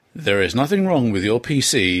There is nothing wrong with your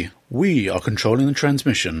PC. We are controlling the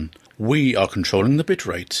transmission. We are controlling the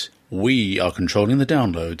bitrate. We are controlling the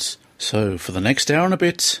downloads. So for the next hour and a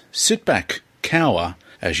bit, sit back, cower,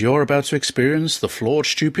 as you're about to experience the flawed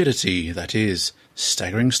stupidity that is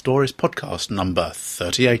Staggering Stories podcast number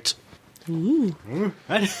 38. Ooh.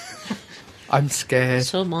 I'm scared.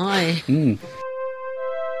 So am I.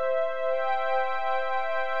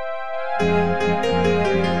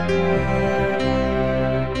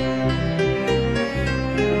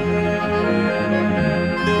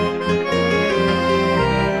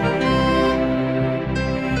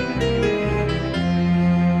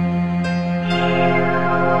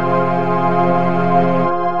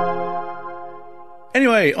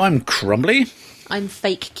 Anyway, I'm Crumbly. I'm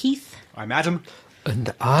fake Keith. I'm Adam.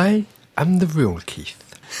 And I am the real Keith.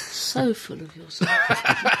 So full of yourself.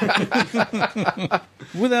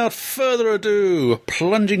 Without further ado,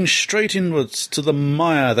 plunging straight inwards to the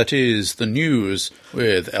mire that is the news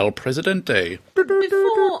with El Presidente.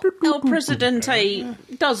 Before El Presidente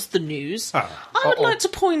does the news, I would like to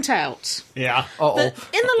point out Yeah. that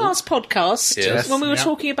in the last podcast, Yes. when we were Yeah.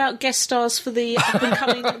 talking about guest stars for the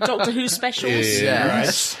up-and-coming Doctor Who specials,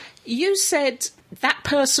 Yes. you said that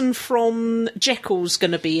person from Jekyll's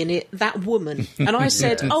going to be in it, that woman. And I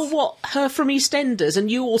said, oh, what, her from EastEnders?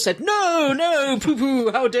 And you all said, no,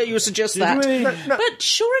 poo-poo, how dare you suggest that? we? No. But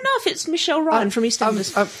sure enough, it's Michelle Ryan from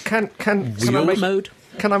EastEnders.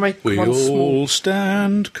 Can I make We one all small?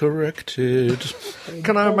 stand corrected.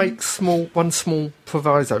 Can I make one small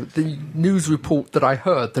proviso? The news report that I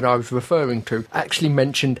heard that I was referring to actually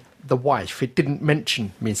mentioned the wife. It didn't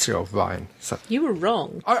mention Michelle Ryan. So You were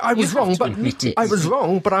wrong. I was You wrong, have to but admit it. I was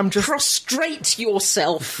wrong. But I'm just. Prostrate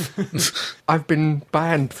yourself. I've been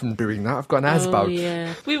banned from doing that. I've got an ASBO. Oh,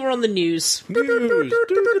 yeah. We were on the news. News.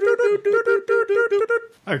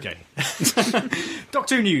 Okay.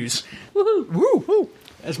 Doctor Who news. Woo!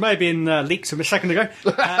 As may have been leaked a second ago,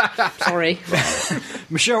 Sorry.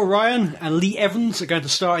 Michelle Ryan and Lee Evans are going to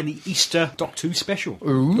star in the Easter Doctor Who special.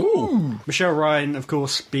 Ooh. Michelle Ryan, of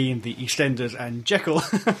course, being the EastEnders and Jekyll,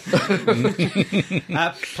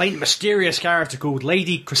 playing a mysterious character called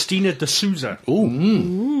Lady Christina de Souza.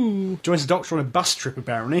 Ooh. Joins the Doctor on a bus trip,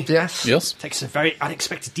 apparently. Yes. Yes. Takes a very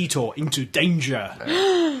unexpected detour into danger.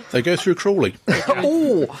 They go through Crawley.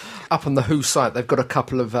 Oh, up on the Who site, they've got a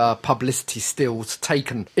couple of publicity stills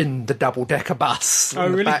taken in the double-decker bus. Oh,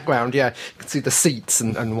 in the really? background, yeah. You can see the seats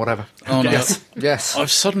and whatever. Oh, no. Yes.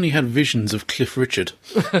 I've suddenly had visions of Cliff Richard.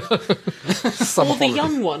 Some All the holiday.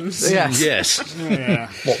 young ones. Yes. Yes. Yeah.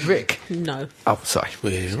 What, Rick? No. Oh, sorry.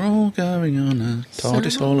 We're all going on a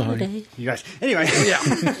TARDIS holiday. You guys. Anyway,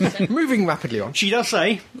 Moving rapidly on. she does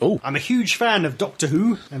say, Oh. I'm a huge fan of Doctor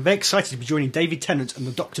Who and very excited to be joining David Tennant and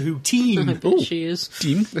the Doctor Who team. I bet she is.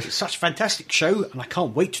 Team. It's such a fantastic show and I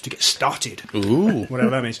can't wait to get started. Ooh. Whatever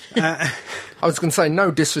that means. I was going to say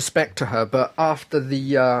no disrespect to her, but after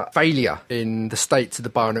the failure in the States of the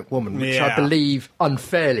Bionic Woman, which I Yeah. believe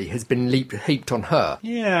unfairly has been heaped on her,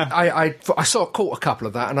 Yeah. I caught a couple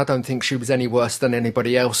of that, and I don't think she was any worse than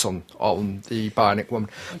anybody else on the Bionic Woman.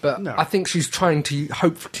 But No. I think she's trying to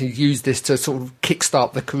hope to use this to sort of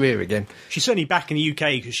kickstart the career again. She's certainly back in the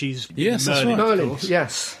UK because she's Yes, that's Merlin, right. of Merlin, course.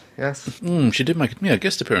 yes. She did make a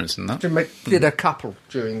guest appearance in that. She did a couple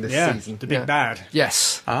during this Yeah, season. the big Yeah. bad.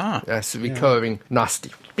 Yes. Ah. Yes, recurring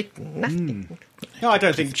nasty. Big nasty. No, I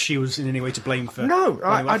don't think she was in any way to blame for. No,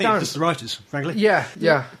 I think don't. just the writers, frankly. Yeah.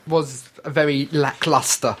 Was a very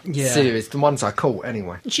lacklustre Yeah. series. The ones I caught,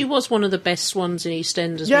 anyway. She was one of the best ones in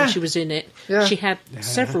EastEnders Yeah. when she was in it. Yeah. She had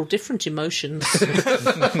several different emotions.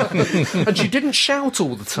 And she didn't shout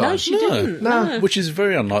all the time. No, she didn't. No. Which is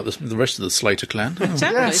very unlike the rest of the Slater clan.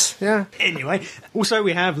 Exactly. Yes, yeah. Anyway, also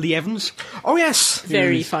we have Lee Evans, Oh, yes.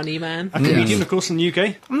 Very funny man. a comedian, of course, in the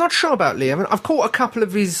UK. I'm not sure about Liam. I've caught a couple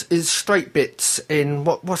of his straight bits in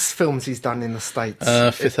what's films he's done in the States.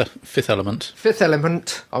 Fifth Element. Fifth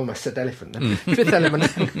Element. I almost said elephant then. Fifth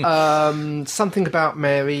Element. Something About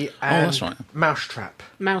Mary and that's right. Mousetrap.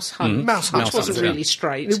 Mouse Hunt. Mouse Hunt. Which wasn't yeah. really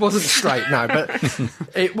straight. It wasn't straight, no, but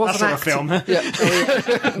it was That's an not a acting film, huh?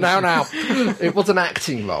 Yeah. Now, it was an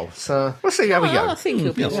acting role. So we'll see how we go. I think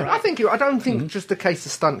he'll be all I right. think I don't think just a case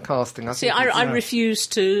of stunt casting. See, I refuse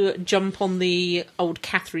to jump on the old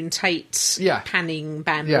Catherine Tate's Yeah. panning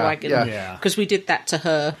bandwagon. Yeah. Yeah. Because we did did that to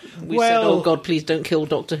her. We Well- said, oh God, please don't kill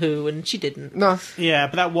Doctor Who, and she didn't. No. Yeah,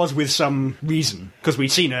 but that was with some reason, because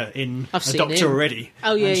we'd seen her in I've a seen Doctor him. already.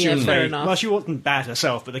 Oh, yeah, and she yeah, was fair enough. Well, she wasn't bad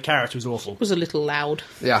herself, but the character was awful. Was a little loud.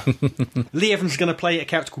 Yeah. Lee Evans is going to play a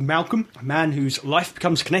character called Malcolm, a man whose life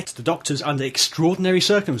becomes connected to Doctors under extraordinary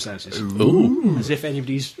circumstances. Ooh. As if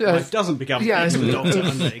anybody's Yeah. life doesn't become Yeah, connected to the it's- Doctor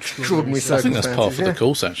under Extraordinary extraordinary I circumstances. think that's part of the yeah.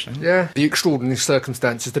 course, actually. Yeah. The extraordinary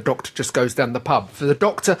circumstances, the Doctor just goes down the pub. For the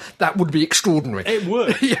Doctor, that would be extraordinary. It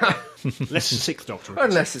would. Yeah. Less than Sixth Doctor.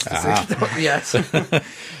 Unless it's the Sixth Doctor, yes.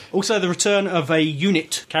 Also, the return of a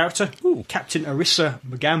unit character, Captain Arissa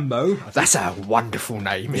Magambo. That's a wonderful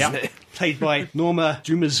name, isn't it? Played by Norma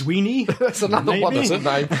Dumazwini. That's another Maybe. wonderful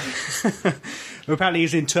name. Who apparently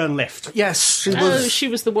is in Turn Left. Yes, she Oh, was. she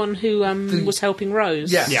was the one who was helping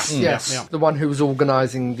Rose. Yes, Yeah. yes. Yeah. The one who was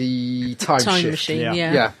organising the time shift. Machine, Yeah.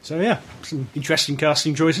 yeah. Yeah. So, yeah, some interesting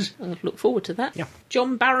casting choices. I look forward to that. Yeah.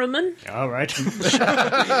 John Barrowman, All right.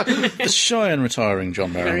 The shy and retiring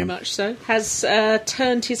John Barrowman. very much so, has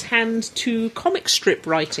turned his hand to comic strip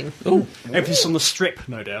writing. Oh, Emphasis on the strip,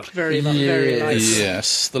 no doubt. Very nice.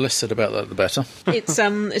 yes. The less said about that, the better. It's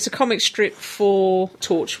a comic strip for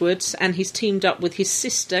Torchwood, and he's teamed up with his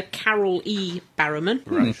sister Carol E. Barrowman.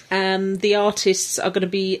 Right. The artists are going to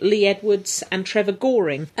be Lee Edwards and Trevor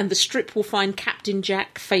Goring, and the strip will find Captain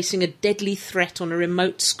Jack facing a deadly threat on a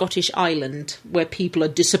remote Scottish island where people are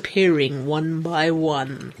disappearing one by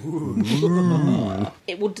one.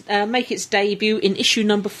 It will make its debut in issue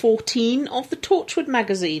number 14 of the Torchwood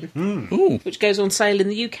magazine, which goes on sale in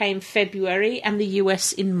the UK in February and the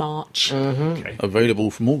US in March. Okay.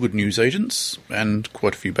 Available from all good newsagents and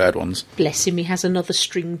quite a few bad ones. Bless him, he has another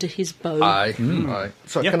string to his bow. Aye. Aye.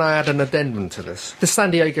 So Yep. can I add an addendum to this? The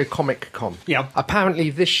San Diego Comic Con. Yeah. Apparently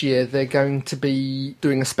this year they're going to be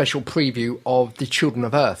doing a special preview of the Children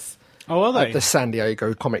of Earth. Oh, are they? At the San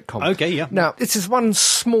Diego Comic Con. Okay, yeah. Now, this is one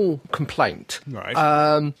small complaint. Right.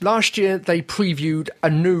 Last year, they previewed a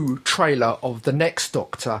new trailer of The Next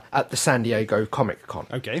Doctor at the San Diego Comic Con.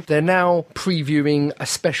 Okay. They're now previewing a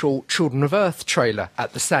special Children of Earth trailer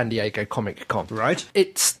at the San Diego Comic Con. Right.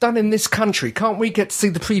 It's done in this country. Can't we get to see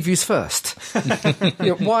the previews first?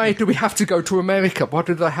 Why do we have to go to America? Why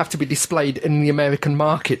do they have to be displayed in the American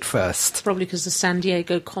market first? Probably because the San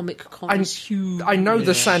Diego Comic Con is huge. I know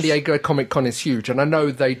the San Diego Comic Con is huge, and I know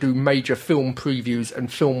they do major film previews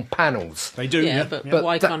and film panels. They do, Yeah, but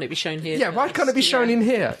why can't it be shown here? Yeah, why first? can't it be shown Yeah. in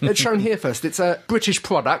here? It's shown here first. It's a British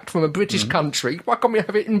product from a British country. Why can't we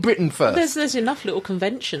have it in Britain first? There's enough little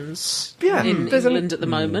conventions Yeah, in there's England at the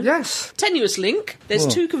moment. Yes. Tenuous link. There's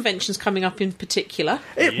two conventions coming up in particular.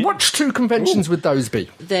 What two conventions would those be?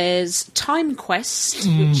 There's Time Quest,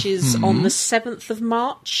 which is on the 7th of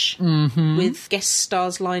March, with guest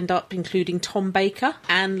stars lined up, including Tom Baker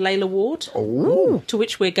and Layla Ward, to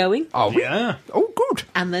which we're going. Are we? Yeah. Oh, good.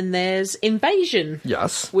 And then there's Invasion,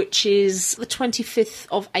 Yes. which is the 25th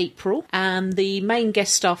of April, and the main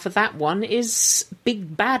guest star for that one is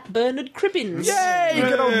Big Bad Bernard Cribbins. Yay,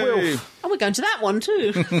 good old Wilf. And we're going to that one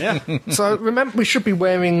too. So remember, we should be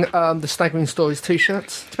wearing the Staggering Stories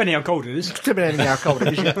t-shirts. Depending how cold it is. Depending on how cold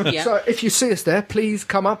it is. Yeah. Yeah. So if you see us there, please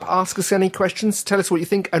come up, ask us any questions, tell us what you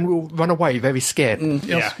think, and we'll run away very scared.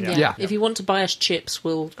 Yeah. Yeah. If you want to buy us chips,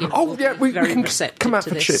 we'll Oh, yeah, be we very can receptive come out to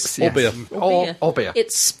for this. chips. Or Yes. beer. Or beer.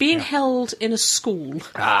 It's being held in a school.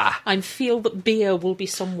 I feel that beer will be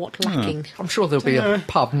somewhat lacking. I'm sure there'll be a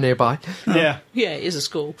pub nearby. Yeah. Yeah, it is a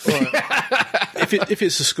school. If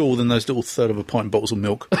it's a school, then those little third of a pint bottles of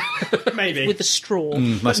milk. Maybe. With the straw.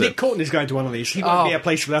 That's Nick it. Courtney's going to one of these. He won't be a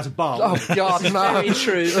place without a bar. Oh, God, no. Very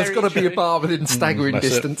true, There's very got to be a true. bar within staggering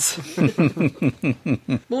that's it. distance.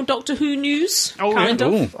 More Doctor Who news, Oh, kind yeah.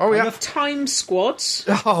 of. Oh, yeah. Time Squad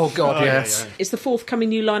Oh, God, yeah, yes. yeah. is the forthcoming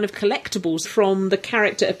new line of collectibles from the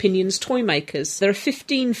Character Opinions toy makers. There are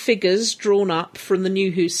 15 figures drawn up from the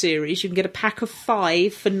new Who series. You can get a pack of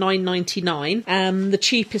 5 for $9.99. The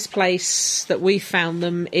cheapest place that we found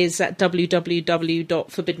them is at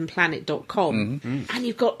www.forbiddenplanet.com. And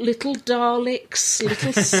you've got little Daleks,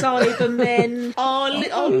 little Cybermen. Oh,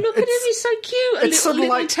 look at him, he's so cute. A it's sort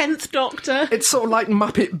little of like- 10th Doctor. It's sort of like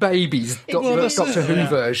Muppet Babies, that's Doctor it, Who yeah.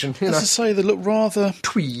 version. You As know, I say, they look rather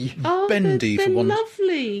twee. Oh, bendy, they're for want-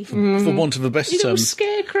 lovely. for want of a better Little term.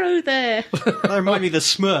 scarecrow there. They remind me of the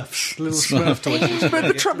Smurfs. Little Smurf toys. But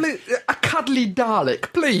the trouble is, I cuddly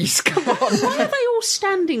Dalek, please, come on. Why are they all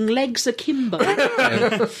standing legs akimbo?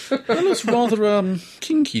 That looks rather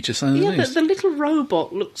kinky to say the Yeah, least. the little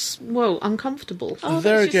robot looks, well, uncomfortable. Oh,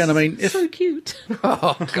 There that's again, just I mean, if- so cute.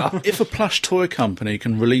 Oh, God. If a plush toy company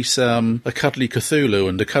can release a cuddly Cthulhu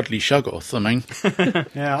and a cuddly Shuggoth, I mean...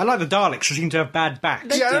 Yeah, I like the Daleks. They seem to have bad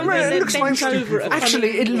backs. Yeah, do, it they're looks like bent over at a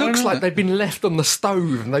actually, it looks like they've been left on the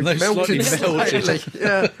stove and they've They've melted slightly slightly.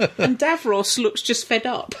 Yeah, And Davros looks just fed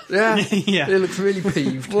up. yeah, Yeah. He looks really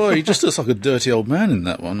peeved. Well, he just looks like a dirty old man in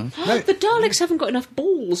that one. The Daleks haven't got enough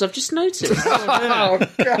balls, I've just noticed. Oh,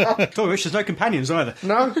 God. Oh, which there's no companions either.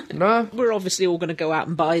 No. We're obviously all going to go out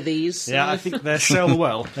and buy these. Yeah, I think they sell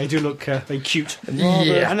well. They do look very cute.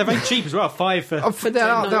 Yeah. And they're very cheap as well. $5 Oh, they're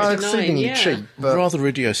 $10.99, exceedingly yeah. cheap. But Rather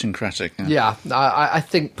idiosyncratic. yeah, I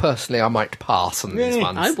think personally I might pass on these Really?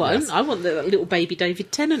 ones. I won't. Yes. I want the little baby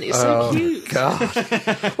David Tennant. It's so cute. God.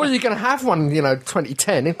 Well, you're going to have one,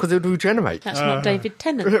 2010, because it would regenerate. That's not David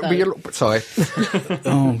Tennant, It'll be a though. little- Sorry.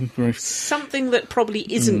 Oh, grief. Something that probably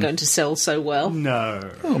isn't going to sell so well. No.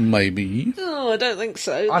 Oh, maybe. Oh, I don't think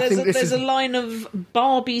so. I think this There's is- a line of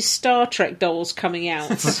Barbie Star Trek dolls coming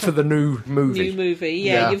out. For the new movie. New movie,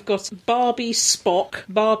 yeah. Yeah. You've got Barbie Spock,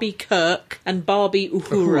 Barbie Kirk, and Barbie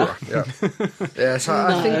Uhura. Yeah. Yeah, so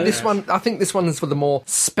I think this one is for the more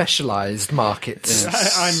specialised markets.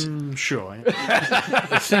 I'm sure.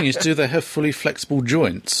 The thing is, do they have fully flexible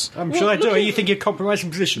joints? I'm sure they do. You think you're compromising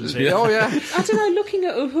positions here? Oh, yeah. I don't know, looking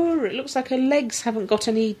at Uhura, it looks like her legs haven't got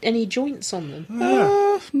any joints on them.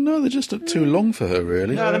 No, they just look too long for her,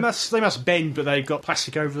 really. No, they must bend, but they've got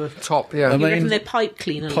plastic over the... Top, yeah. I You mean, reckon they're pipe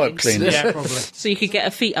cleaner pipe legs? cleaners. Yeah, probably. So you could get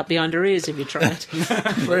her feet up behind her ears if you tried.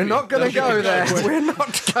 We're not going to go there. We're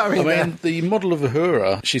not going I there. mean, the model of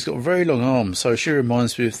Uhura, she's got very long arms, so she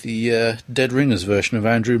reminds me of the Dead Ringers version of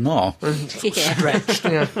Andrew Marr. Yeah. Stretched,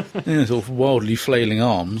 yeah. Yeah, sort of wildly flailing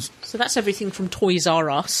arms. So that's everything from Toys R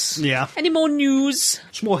Us. Yeah. Any more news?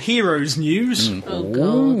 Some more Heroes news. Oh,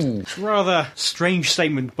 God. It's a rather strange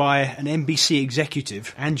statement by an NBC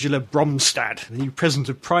executive, Angela Bromstad, the new president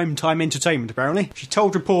of Primetime Entertainment, apparently. She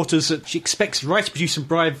told reporters that she expects writer producer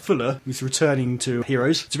Brian Fuller, who's returning to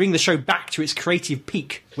Heroes, to bring the show back to its creative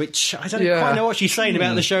peak, which I don't Yeah. quite know what she's saying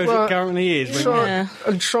about the show as Well, it currently is. but- Sure, Yeah.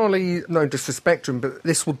 and surely, no disrespect to him, but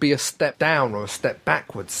this would be a step down or a step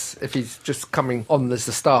backwards if he's just coming on as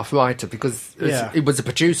the staff writer, because Yeah. he was a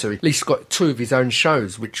producer. At least got two of his own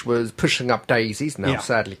shows, which was Pushing Up Daisies, now Yeah.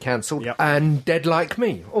 sadly cancelled, Yep. and Dead Like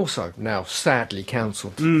Me, also now sadly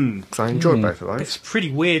cancelled. Because I enjoyed both of those. It's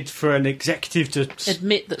pretty weird for an executive to...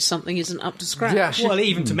 Admit that something isn't up to scratch. Yeah, Well,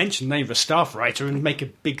 even to mention the name of a staff writer and make a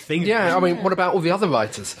big thing of Yeah, it. I mean, what about all the other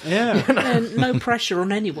writers? Yeah. And no pressure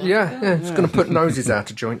on anyone. Yeah, it's going to put noses out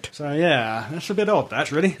of joint. So, yeah, that's a bit odd,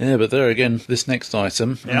 that's really. Yeah, but there again, this next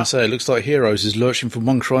item, and Yeah. I say it looks like Heroes is lurching from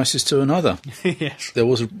one crisis to another. Yes. There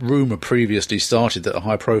was a rumour previously started that a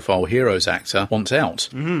high-profile Heroes actor wants out.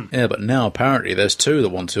 Mm-hmm. Yeah, but now apparently there's two that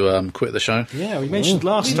want to quit the show. Yeah, we mentioned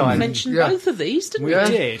last We time. mentioned Yeah. both of these, didn't we? We Yeah.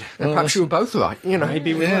 did. And perhaps you were both right,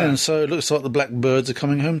 Maybe we Yeah, were. and so it looks like the Blackbirds are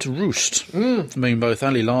coming home to roost. I mean, both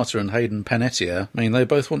Ali Lata and Hayden Panettiere, I mean, they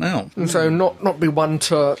both want out. And so not be one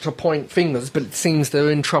to point fingers, but it seems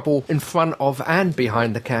they're in trouble in front of and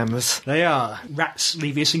behind the cameras. They are. Rats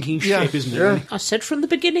leave you a sinking Yeah, ship, isn't it? yeah. Really? I said from the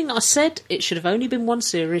beginning, I said it should have only been one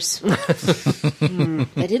series.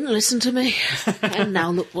 They didn't listen to me. And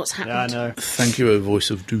now look what's Yeah, I happened. know. Thank you, O Voice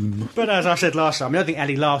of Doom. But as I said last time, I don't think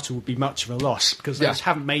Ali Lata would be much of a loss because they Yeah. just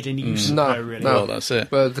haven't made any use of No, her, really. no. Well, that's it.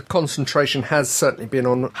 But the concentration has certainly been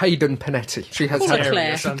on Hayden Panetti. She has Call her had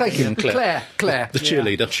Claire. Thank you, Claire. Claire. The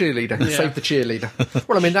cheerleader. Cheerleader. Save the cheerleader.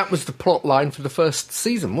 Well, I mean, that was the plot line for the first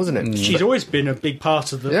season, wasn't it? She's always been a big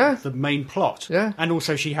part of Yeah. the main plot. Yeah. And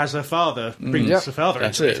also she has her father, brings Yeah. her father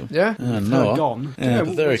That's into it. Yeah. Noah. gone. Yeah, Yeah, but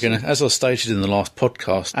what there was- again, as I stated in the last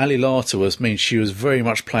podcast, Ali Lata she was very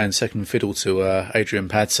much playing second fiddle to Adrian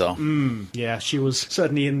Padsar. Yeah, she was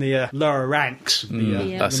certainly in the lower ranks of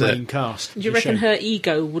the, that's the it. main cast. Do you reckon her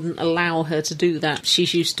ego wouldn't allow her to do that?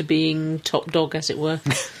 She's used to being top dog, as it were.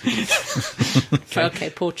 Okay,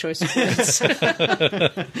 poor choice of words.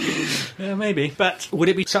 Yeah, maybe. But would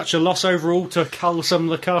it be such a loss overall to cull some of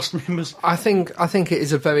the cast members? I think it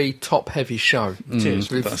is a very top-heavy show. It is.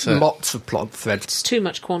 With That's it. lots of plot threads. It's too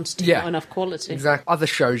much quantity, Yeah. not enough quality. Exactly. Other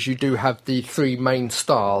shows, you do have the three main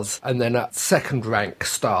stars and then second rank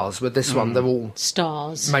stars. With this one, they're all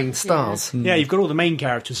Stars. main stars. Yeah, you've got all the main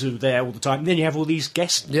characters who are there all the time. Then you have all these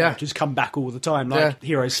guest characters come back all the time, like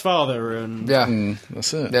Hero's father and... Yeah.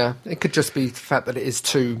 That's it. Yeah, it could just be the fact that it is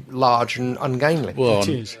too large and ungainly. Well, It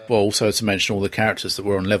is. well, also to mention all the characters that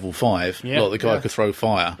were on level 5, Yeah. like the guy who could throw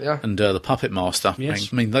fire, Yeah. and the puppet master. Yes.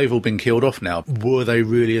 I mean, they've all been killed off now. Were they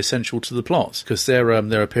really essential to the plot? Because their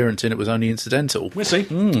appearance in it was only incidental. We'll see.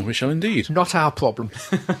 We shall indeed. Not our problem.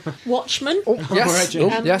 Watchmen. Oh, yes. Right,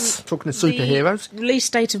 Jane. Yes, talking of superheroes. The release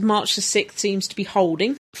date of March the 6th seems to be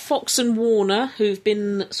holding. Fox and Warner, who've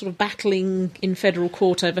been sort of battling in federal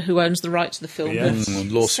court over who owns the rights to the film, Yes. have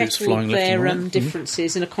Lawsuits flying settled left their and right.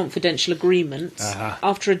 differences in a confidential agreement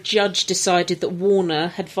after a judge decided that Warner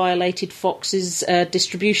had violated Fox's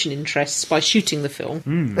distribution interests by shooting the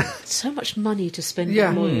film. So much money to spend Yeah,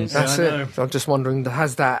 on lawyers. that's I it. know. So I'm just wondering,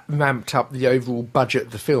 has that ramped up the overall budget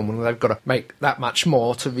of the film, and they've got to make that much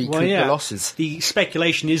more to recoup the losses? The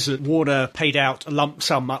speculation is that Warner paid out a lump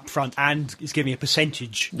sum up front and is giving a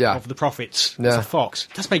percentage of the profits to Fox.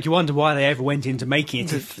 It does make you wonder why they ever went into making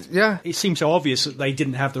it. Yeah. It seems so obvious that they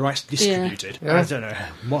didn't have the rights to distribute it. Yeah. I don't know.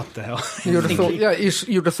 What the hell? You would have thought,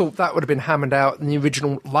 you'd have thought that would have been hammered out in the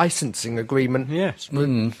original licensing agreement. Yes. Yeah, but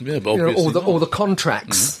You know, obviously all the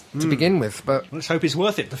contracts to begin with, but Let's hope it's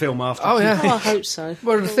worth it, the film after. oh yeah. Oh, I hope so.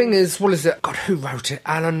 Well, the thing is, what is it? God, who wrote it?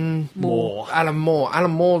 Alan Moore. Alan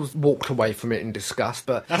Moore's walked away from it in disgust.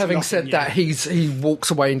 But That's having nothing, said yeah. that, he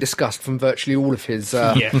walks away in disgust from virtually all of his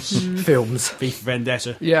Yes. films. V for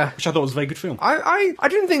Vendetta. Yeah. Which I thought was a very good film. I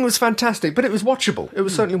didn't think it was fantastic, but it was watchable. It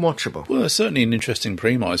was certainly watchable. Well, it's certainly an interesting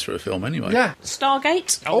premise for a film anyway. Yeah.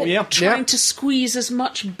 Stargate. Oh, yeah. Trying to squeeze as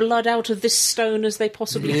much blood out of this stone as they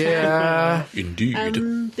possibly can. Yeah. Indeed.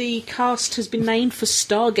 The cast has been named for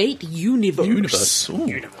Stargate Universe. Ooh.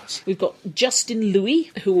 Universe. We've got Justin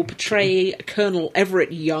Louis, who will portray Colonel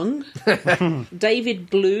Everett Young. David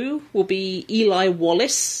Blue will be Eli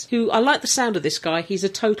Wallace, who, I like the sound of this guy. He's a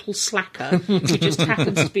total slacker who just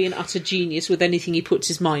happens to be an utter genius with anything he puts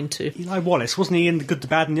his mind to. Eli Wallace, wasn't he in The Good, the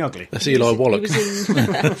Bad and the Ugly? That's Eli Wallach.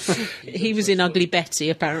 He was in Ugly Betty,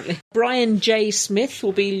 apparently. Brian J. Smith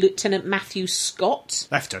will be Lieutenant Matthew Scott.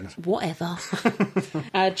 Lieutenant. Whatever.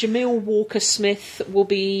 Jamil Walker-Smith will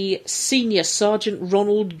be Senior Sergeant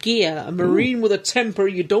Ronald Gear, a Marine with a temper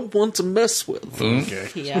you don't want to mess with. Okay.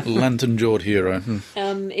 Yeah. Lantern-jawed hero.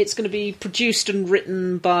 It's going to be produced and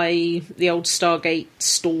written by the old Stargate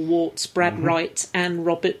stalwarts Brad Wright and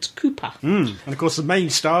Robert Cooper. And of course, the main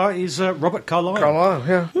star is Robert Carlyle. Carlisle,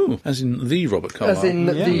 yeah. Ooh, as in the Robert Carlyle. As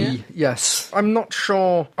in yes. I'm not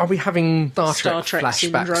sure. Are we having Star Trek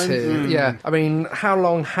flashbacks syndrome. here? Yeah. I mean, how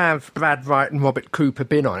long have Brad Wright and Robert Cooper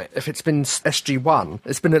been on it? If it's been SG-1,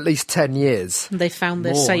 it's been at least 10 years. They found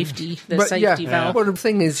their More. safety valve. Well, the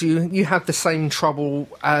thing is, you have the same trouble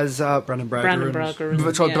as Brandon Brandon Braga.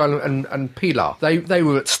 Braga and Pilar. They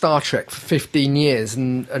were at Star Trek for 15 years,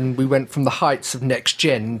 and we went from the heights of Next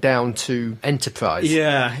Gen down to Enterprise.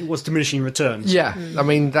 Yeah, it was diminishing returns. Yeah, I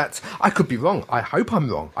mean, I could be wrong. I hope I'm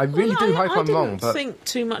wrong. I really do hope I'm wrong. I But didn't think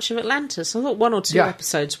too much of Atlantis. I thought one or two Yeah.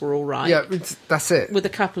 episodes were all right. yeah, that's it. With a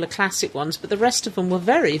couple of classic ones, but the rest of them were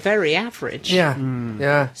very, very average. Yeah,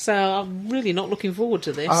 yeah. So I'm really not looking forward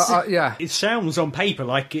to this. Yeah. It sounds on paper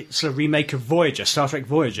like it's a remake of Voyager, Star Trek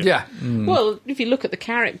Voyager. Yeah. Well, if you look at the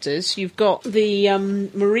characters, you've got the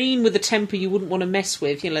Marine with a temper you wouldn't want to mess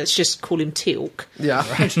with. Let's just call him Teal'c. Yeah.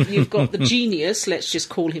 You've got the genius. Let's just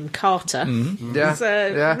call him Carter. Yeah. It's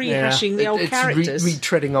rehashing the old characters.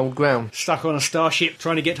 Retreading old ground. Stuck on a starship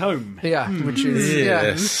trying to get home. Yeah, which is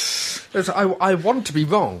Yes. I want to be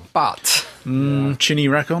wrong, but Chinny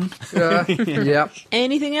Racon. yeah.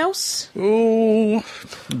 Anything else? Oh,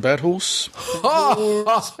 Bad Horse. Bad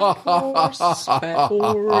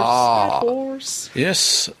horse.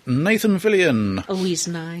 Yes, Nathan Fillion, Oh, he's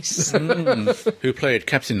nice. who played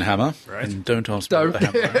Captain Hammer. Right. And don't ask me what the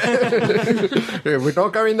Hammer. Yeah, we're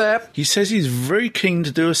not going there. He says he's very keen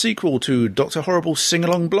to do a sequel to Dr. Horrible's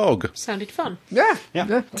sing-along blog. Sounded fun. Yeah,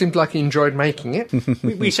 Yeah. Seemed like he enjoyed making it.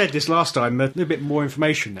 We said this last time, a little bit more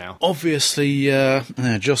information now. Obviously,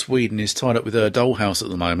 Joss Whedon is tied up with her dollhouse at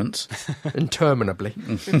the moment. Interminably.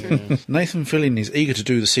 Nathan Fillion is eager to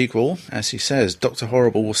do the sequel. As he says, Dr.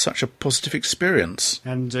 Horrible was such a positive experience.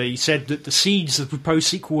 And he said that the seeds of the proposed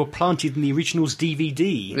sequel were planted in the original's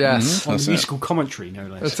DVD. Yes. On That's the it. musical commentary, no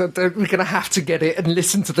less. So we're going to have to get it and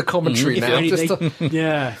listen to the commentary If now. only Just they- to-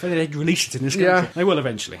 if only they'd release it in this Yeah. country. They will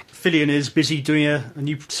eventually. Fillion is busy doing a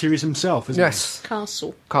new series himself, isn't yes.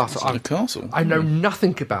 Castle. Castle. The castle. I know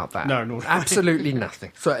nothing about that. he? No, nor world. Absolutely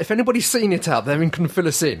nothing. So if anybody's seen it out there and can fill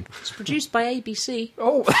us in. It's produced by ABC.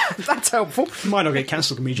 Oh, that's helpful. Might not get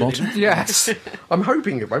cancelled immediately. Yes. I'm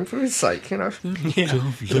hoping it won't, for his sake, Yeah.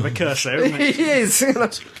 Bit of a curse there, isn't it? He is.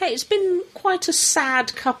 Okay, it's been quite a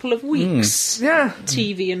sad couple of weeks, Yeah.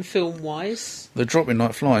 TV and film-wise. They're dropping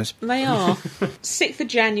like flies. They are. 6th of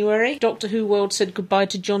January, Doctor Who World said goodbye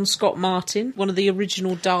to John Scott Martin, one of the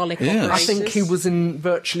original Dalek Yes. operators. I think he was in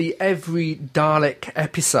virtually every Dalek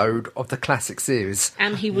episode of the classic series.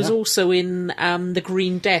 And he was also in The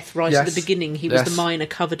Green Death right at Yes. the beginning. He was Yes. the miner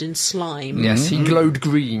covered in slime. Yes, he glowed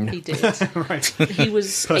green. He did. Right. He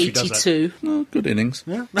was Percy does that. 82. Oh, good innings.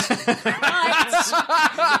 Right.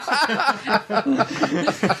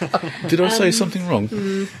 Did I say something wrong?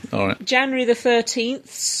 All right. January the 13th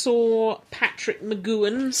saw Patrick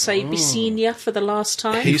McGowan say be senior for the last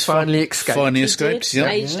time. He's finally escaped. Finally He escaped, did, yeah.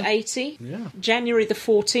 aged 80. January the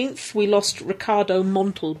 14th, we lost Ricardo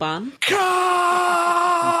Montalban, Gone!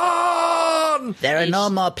 There are no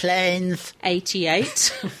more planes.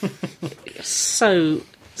 88. So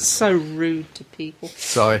rude to people.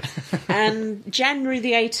 Sorry. And January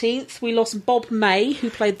the 18th, we lost Bob May, who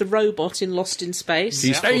played the robot in Lost in Space.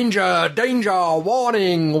 Danger! Danger!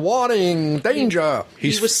 Warning! Warning! Danger!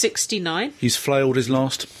 He was 69. He's flailed his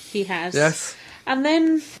last. He has. Yes. And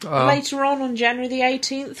then later on January the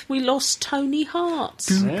 18th, we lost Tony Hart.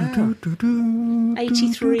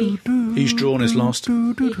 83. He's drawn his last.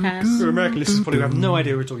 He has. For American listeners, probably have no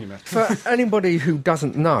idea what we're talking about. For anybody who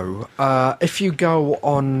doesn't know, if you go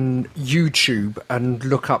on YouTube and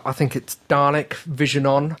look up, I think it's Dalek Vision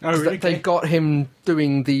On. Oh, really? They got him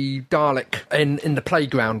doing the Dalek in the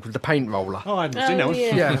playground with the paint roller. Oh, I hadn't seen that one.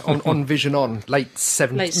 yeah. Yeah, on Vision On, late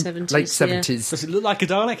 70s. Late 70s, Late yeah. 70s. Does it look like a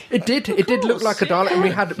Dalek? It did. It did look like a Dalek, and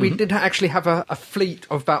we did actually have a fleet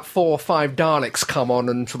of about 4 or 5 Daleks come on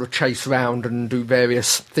and sort of chase around and do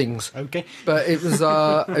various things. Okay. But it was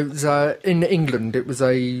in England. It was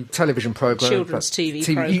a television program, Children's TV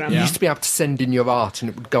You programme. used to be able to send in your art, and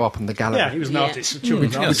it would go up on the gallery. Yeah, he was an Yeah. artist. A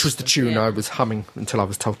children's which artist. was the tune Yeah. I was humming until I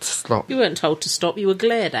was told to stop. You weren't told to stop, you were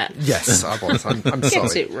glared at. Yes, I was. I'm Get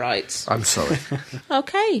sorry. it right. I'm sorry.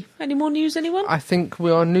 Okay, any more news, anyone? I think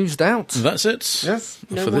we are newsed out. That's it. Yes.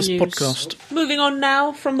 No For more this news. podcast. Moving on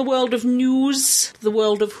now from the world of news to the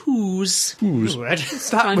world of who's. Ooh, Ed. That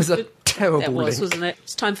Time was a for- terrible That was, link. wasn't it?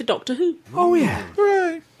 It's time for Doctor Who. Oh, yeah.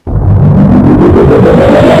 Hooray.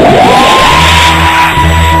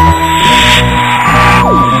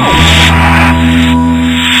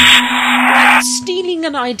 Stealing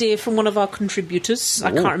an idea from one of our contributors.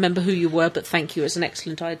 I can't remember who you were, but thank you. It's an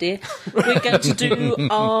excellent idea. We're going to do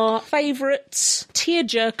our favourite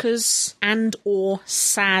tearjerkers and or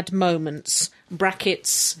sad moments.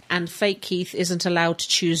 Brackets, and fake Keith isn't allowed to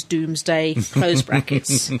choose Doomsday, close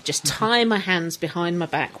brackets. Just tie my hands behind my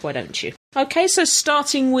back, why don't you? Okay, so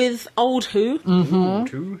starting with Old Who.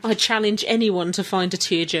 Mm-hmm. I challenge anyone to find a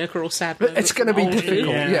tearjerker or sad moment. It's going to be from Old Who.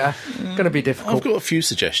 difficult. Yeah. Going to be difficult. I've got a few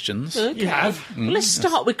suggestions. Okay. You have? Well, let's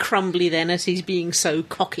start with Crumbly then, as he's being so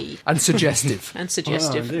cocky And suggestive. and Oh,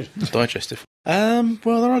 suggestive. indeed. Digestive.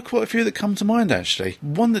 Well, there are quite a few that come to mind, actually.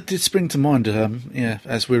 One that did spring to mind,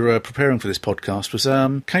 as we were preparing for this podcast, was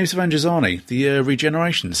Caves of Angizzani, the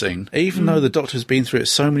regeneration scene. Even though the Doctor's been through it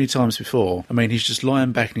so many times before, I mean, he's just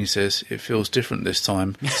lying back and he says, it feels different this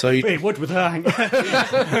time. So It would with her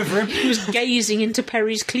over him. He was gazing into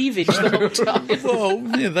Perry's cleavage the whole time.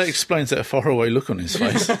 well, yeah, that explains that faraway look on his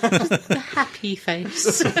face. The happy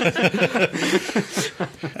face.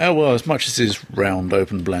 Oh, well, as much as his round,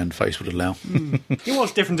 open, bland face would allow. He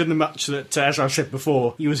was different in the much that, as I've said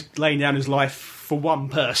before, he was laying down his life for one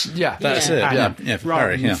person. Yeah. That's Yeah. it, yeah, for rather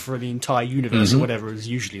Harry, than yeah. for the entire universe or whatever is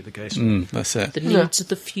usually the case. That's it. The needs of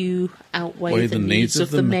the few outweigh Weigh the needs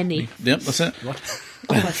of the many. Yep, that's it. Oh,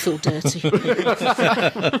 I feel dirty.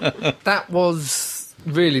 That was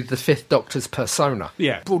really the Fifth Doctor's persona.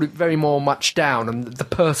 Yeah. Brought it very much down, and the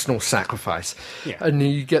personal sacrifice. Yeah. And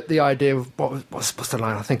you get the idea of, what's the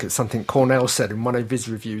line? I think it's something Cornell said in one of his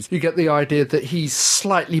reviews. You get the idea that he's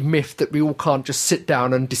slightly miffed that we all can't just sit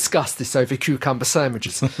down and discuss this over cucumber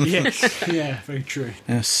sandwiches. Yes, yeah, very true.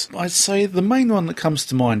 Yes, I'd say the main one that comes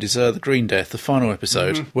to mind is the Green Death, the final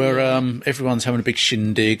episode, where everyone's having a big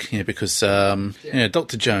shindig, because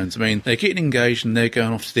Dr. Jones, I mean, they're getting engaged and they're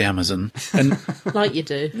going off to the Amazon, and Like you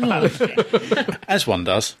do. as one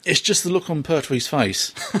does, it's just the look on Pertwee's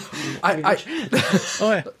face. Oh,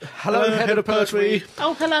 yeah. Hello, Head of Pertwee.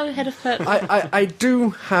 Oh, hello, head of Pert. I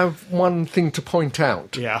do have one thing to point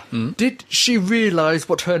out. Yeah. Did she realise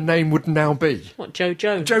what her name would now be? What, Joe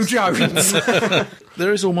Jones? Joe Jones.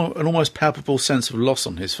 there is an almost palpable sense of loss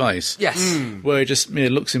on his face. Yes. Where he just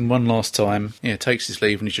looks in one last time, takes his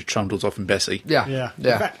leave, and he just trundles off in Bessie. Yeah. In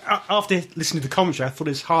fact, after listening to the commentary, I thought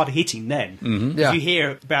it was hard hitting then. Mm-hmm. Yeah. You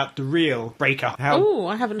hear about the real breakup. Oh,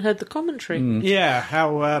 I haven't heard the commentary. Yeah,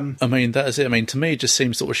 how... I mean, that is it. I mean, to me, it just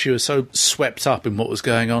seems sort of she was so swept up in what was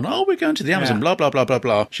going on. Oh, we're going to the Amazon, blah, blah, blah, blah,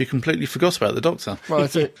 blah. She completely forgot about the Doctor. Well,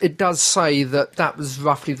 it does say that was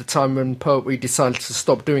roughly the time when Pertwee decided to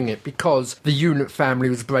stop doing it because the unit family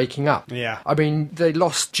was breaking up. Yeah. I mean, they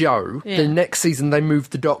lost Joe. Yeah. The next season, they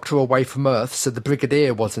moved the Doctor away from Earth, so the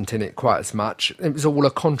Brigadier wasn't in it quite as much. It was all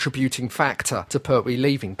a contributing factor to Pertwee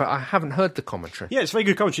leaving, but I haven't heard the commentary. Yeah, it's very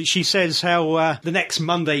good commentary. She says how the next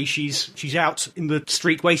Monday she's out in the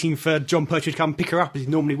street waiting for John Pertwee to come pick her up as he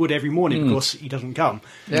normally would every morning. Of course, he doesn't come.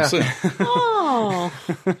 Yeah. Oh.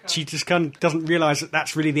 She just kind of doesn't realise that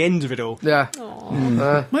that's really the end of it all. Yeah.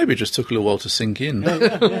 Maybe it just took a little while to sink in.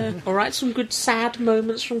 All right, some good sad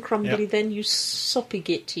moments from Crumbly then, you soppy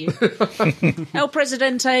git you. El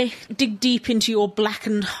Presidente, dig deep into your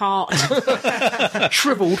blackened heart.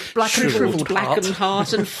 Shriveled, blackened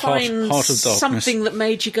heart and find Heart of darkness. something that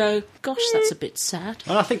made you go, gosh, that's a bit sad.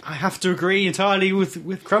 And I think I have to agree entirely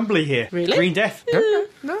with Crumbly here. Really? Green Death.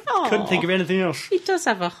 Aw, Couldn't think of anything else. he does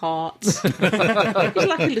have a heart. He's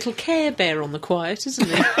like a little Care Bear on the quiet, isn't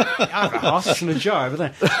he? I have a heart, it's in a jar over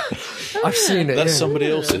there. I've seen it. That's yeah.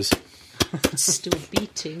 somebody else's. It's still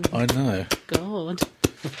beating. I know. God.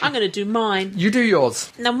 I'm going to do mine. You do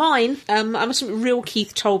yours. Now mine, I must admit, Real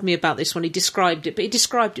Keith told me about this when he described it, but he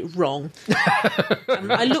described it wrong.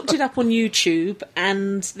 I looked it up on YouTube,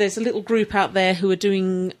 and there's a little group out there who are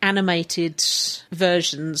doing animated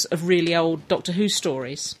versions of really old Doctor Who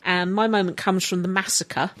stories. And my moment comes from The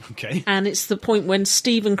Massacre. Okay. And it's the point when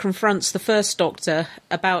Stephen confronts the first Doctor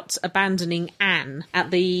about abandoning Anne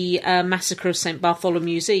at the massacre of St.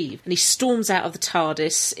 Bartholomew's Eve. And he storms out of the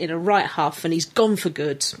TARDIS in a right huff, and he's gone for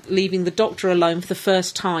good, leaving the Doctor alone for the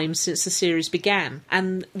first time since the series began.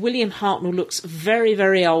 And William Hartnell looks very,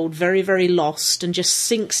 very old, very, very lost, and just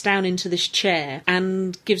sinks down into this chair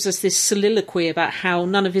and gives us this soliloquy about how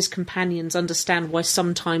none of his companions understand why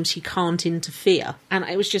sometimes he can't interfere. And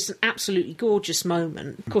it was just an absolutely gorgeous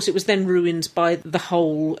moment. Of course, it was then ruined by the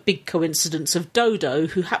whole big coincidence of Dodo,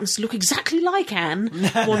 who happens to look exactly like Anne,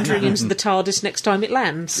 wandering into the TARDIS next time it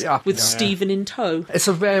lands, with Stephen in tow. It's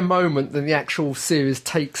a rare moment that the actual series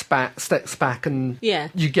steps back, and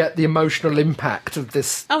you get the emotional impact of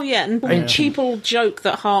this. Oh, yeah, and people joke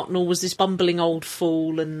that Hartnell was this bumbling old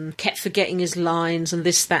fool and kept forgetting his lines and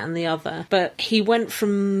this, that and the other. But he went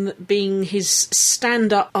from being his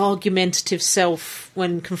stand-up argumentative self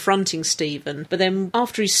when confronting Stephen, but then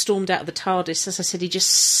after he stormed out of the TARDIS, as I said, he just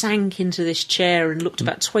sank into this chair and looked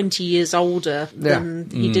about 20 years older than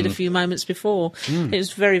he did a few moments before. It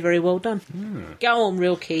was very, very well done. Go on,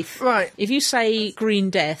 Real Keith. Right. If you say Green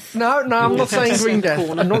Death... No, I'm not saying Green Death.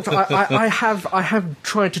 corner. I'm not, I have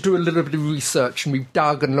tried to do a little bit of research, and we've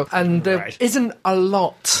dug and looked, and there isn't a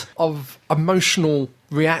lot of emotional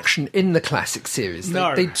reaction in the classic series.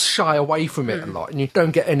 They shy away from it a lot, and you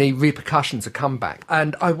don't get any repercussions or comeback.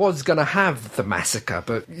 And I was going to have The Massacre,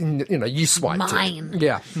 but you swiped Mine. it.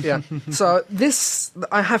 Yeah. So this,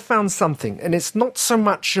 I have found something, and it's not so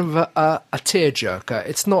much of a tearjerker.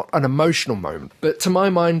 It's not an emotional moment, but to my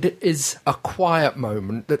mind, it is a quiet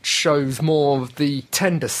moment that shows more of the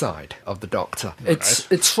tender side of the Doctor.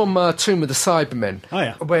 It's from Tomb of the Cybermen. Oh,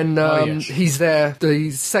 yeah. When he's there,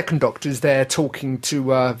 the second Doctor is there talking to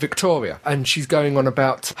Victoria, and she's going on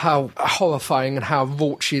about how horrifying and how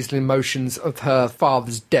wrought she is in emotions of her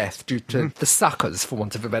father's death due to the suckers, for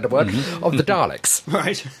want of a better word, of the Daleks.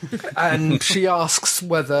 Right. And she asks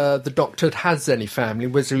whether the Doctor has any family,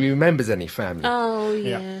 whether he remembers any family. Oh,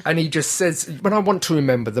 yeah. And he just says, when I want to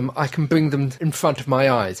remember them, I can bring them in front of my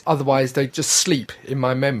eyes. Otherwise, they just sleep in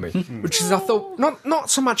my memory. Which is, I thought, not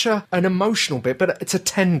so much an emotional bit, but it's a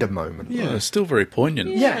tender moment. Yeah, it's still very poignant.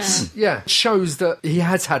 Yes, yeah. Shows that he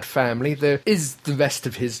has had family. There is the rest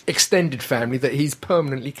of his extended family that he's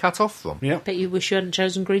permanently cut off from. Yeah. Bet you wish you hadn't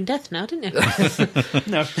chosen Green Death now, didn't you?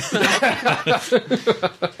 No.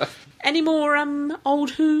 Any more old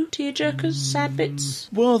Who tearjerkers, sad bits?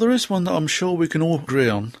 Well, there is one that I'm sure we can all agree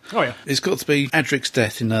on. Oh, yeah. It's got to be Adric's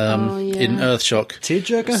death in Earthshock.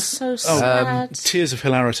 Tearjerker? So sad. Tears of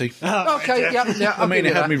hilarity. Okay, yeah. I mean,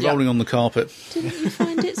 it had me rolling on the carpet. Didn't you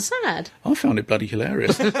find it sad? I found it bloody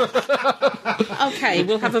hilarious. Okay,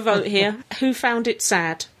 we'll have a vote here. Who found it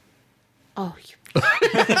sad? Oh, you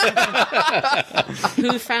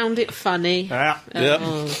Who found it funny? Yeah.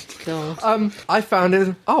 Oh, God. I found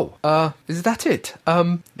it. Is that it?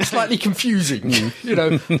 Slightly confusing,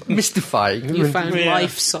 mystifying. You found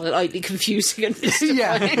life slightly confusing and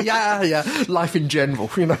mystifying. yeah. Life in general,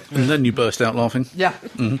 And then you burst out laughing. Yeah.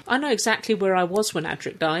 I know exactly where I was when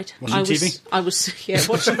Adric died. Watching TV? I was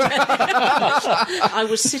watching. I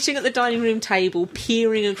was sitting at the dining room table,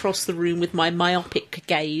 peering across the room with my myopic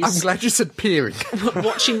gaze. I'm glad you said peering.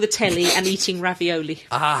 Watching the telly and eating ravioli.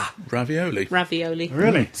 Ravioli. Ravioli.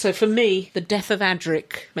 Really? So for me, the death of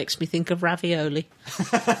Adric makes me think of ravioli.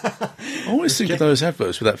 I always think of those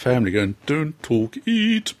adverts with that family going, "Don't talk,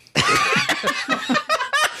 eat."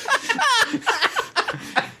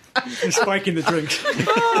 And spiking the drinks.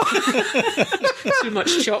 Too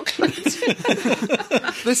much chocolate.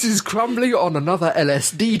 This is crumbling on another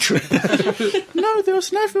LSD trip. No, there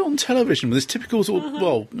was an advert on television with this typical sort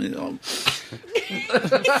of,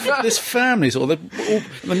 this family sort of,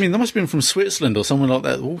 they must have been from Switzerland or somewhere like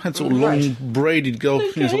that. They all had sort of long braided gold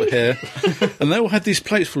sort of hair, and they all had these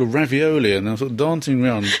plates full of ravioli, and they were sort of dancing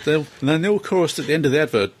around. And then they all chorused at the end of the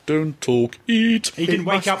advert, "Don't talk, eat." He didn't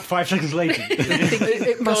wake up 5 seconds later.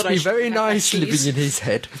 It must be very nice living in his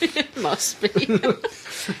head. It must be.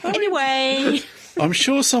 Anyway. I'm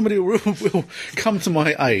sure somebody will come to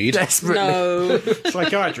my aid. Desperately. No.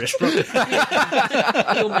 Psychiatrist, probably.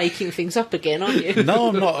 You're making things up again, aren't you? No,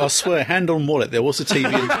 I'm not. I swear, hand on wallet, there was a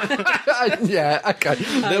TV. Yeah, okay.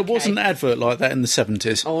 There was an advert like that in the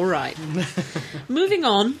 70s. All right. Moving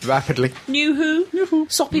on. Rapidly. New Who.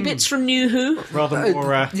 Soppy bits from New Who. Rather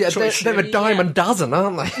more choice. They're a dime a dozen,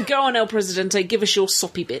 aren't they? Go on, El Presidente, give us your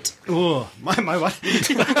soppy bit. Oh, my what?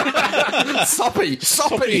 Soppy.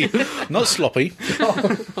 Not sloppy. I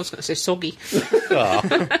was going to say soggy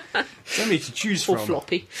So many to choose or from.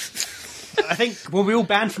 floppy. I think, were we all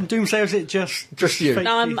banned from Doomsday, or is it just you? fake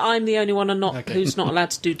No, news? I'm the only one who's not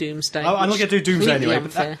allowed to do Doomsday. I'm not going to do Doomsday completely anyway,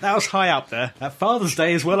 but unfair. that was high up there. Father's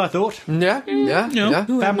Day as well, I thought. Yeah. Who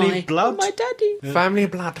am Family I? Blood. Oh, my daddy. Family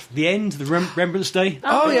of blood. The End, the Remembrance Day.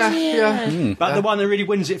 Oh, yeah. But the one that really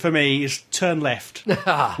wins it for me is Turn Left with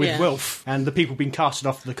Yeah. Wilf and the people being casted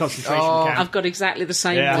off the concentration camp. I've got exactly the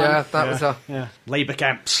same Yeah. one. Yeah, that was a... Yeah, Labour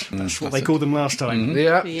camps. That's what they called them last time.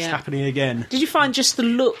 Yeah. It's happening again. Did you find just the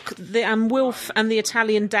look, the Wilf and the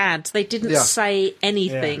Italian dad, they didn't say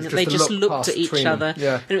anything. Yeah. They Just just a look looked at past each between other. them.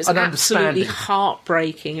 Yeah. And it was An absolutely understanding.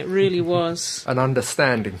 heartbreaking. It really was. An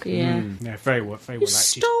understanding. Yeah. Yeah, very well You acted.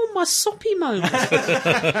 stole my soppy moment.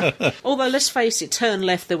 Although, let's face it, Turn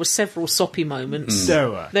Left, there were several soppy moments.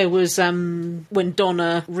 So, There was when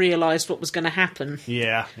Donna realised what was going to happen.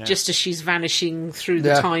 yeah. Just as she's vanishing through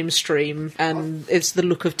the time stream, and it's the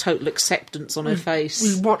look of total acceptance on her We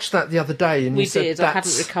face. watched that the other day, and We you said did. I hadn't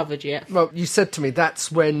that's... recovered yet. Well, you said to me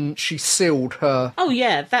that's when she sealed her Oh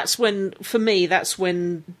yeah, that's when, for me, that's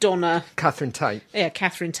when Donna, Catherine Tate.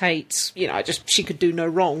 Catherine Tate, she could do no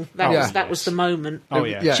wrong. That was the moment. Oh,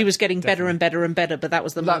 yeah. Yeah. She was getting better and better and better, but that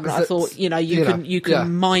was the That moment was I thought, you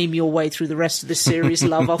can mime your way through the rest of this series,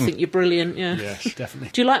 love. I think you're brilliant. Yeah. Yes, definitely.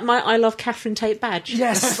 Do you like my I Love Catherine Tate badge?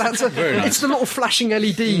 Yes, that's it's the little flashing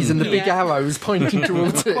LEDs and the big Yeah. arrows pointing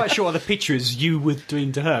towards I'm it. quite sure what the picture is you were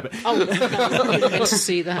doing to her, but Oh, no, I didn't meant to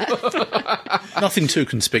see that. Nothing too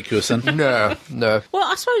conspicuous then. No. Well,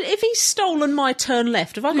 I suppose if he's stolen my Turn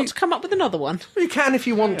Left, have I got to come up with another one? You can if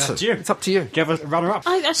you want to. up to you. It's up to you. do you have a runner-up?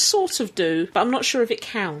 I sort of do, but I'm not sure if it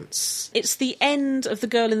counts. It's the end of The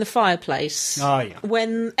Girl in the Fireplace. Oh, yeah.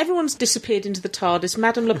 When everyone's disappeared into the TARDIS,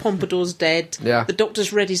 Madame Le Pompadour's dead, Yeah. the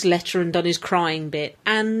Doctor's read his letter and done his crying bit,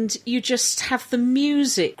 and you just have the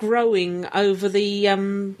music growing over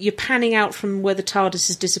the... you're panning out from where the TARDIS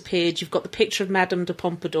has disappeared, you've got the picture of Madame de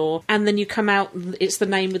Pompadour, and then you come out and it's the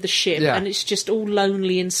name of the ship, Yeah. and it's just all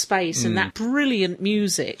lonely in space, and that brilliant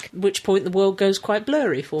music, at which point the world goes quite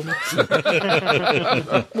blurry for me.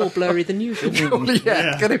 More blurry than usual.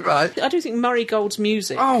 Yeah, get it right. I do think Murray Gold's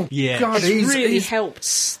music Oh, Yeah. God, has really he's...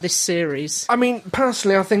 helped this series. I mean,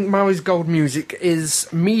 personally, I think Murray's Gold music is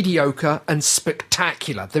mediocre and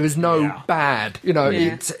spectacular. There is no bad. Yeah.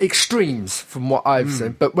 It's extremes from what I've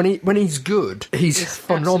seen. But when he's good, he's It's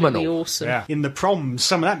phenomenal. absolutely awesome. Yeah. In the proms,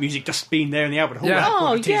 some of that music just being there in the Albert Hall. Yeah. that's Oh,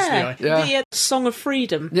 what it is, yeah. Yeah. The Song of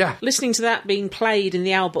Freedom. Yeah. Listening to that being played in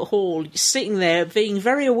the Albert Hall, sitting there being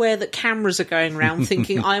very aware that cameras are going around,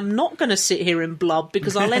 thinking, I'm not going to sit here in blub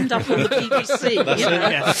because I'll end up on the BBC. you know?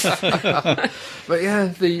 Yeah. But yeah,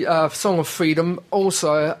 the Song of Freedom.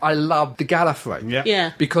 Also, I love the Gallifrey. Yeah.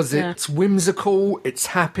 Yeah. Because it's whimsical, it's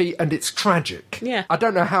happy, and it's tragic. Yeah. I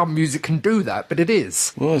don't know how music can do that, but it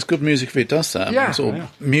is. Well, it's good music if it does that. Yeah.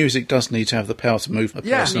 Music does need to have the power to move a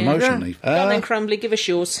Yeah. person Yeah. emotionally. Go on then, Crumbly, give us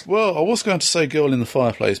yours. Well, I was going to say Girl in the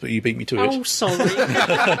Fireplace, but you beat me to it. Oh, sorry. Should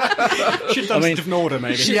have done it in order,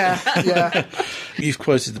 maybe. Yeah. You've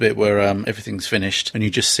quoted the bit where everything's finished and you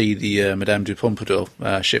just see the Madame du Pompadour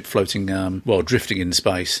ship floating, drifting in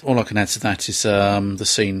space. All I can add to that is the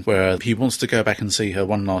scene where he wants to go back and see her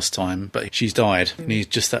one last time, but she's died and he's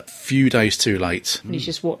just that few days too late. And he's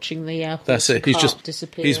just watching the That's it. He's just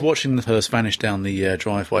disappear. He's watching the hearse vanish down the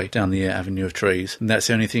driveway, down the avenue of trees, and that's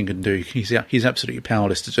the only thing he can do. He's absolutely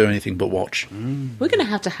powerless to do anything but watch. We're going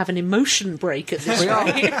to have an emotion break at this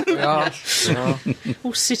rate. We are.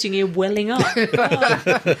 All sitting here welling up.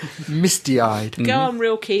 Misty-eyed. Go on,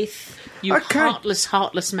 Real Keith. You Okay.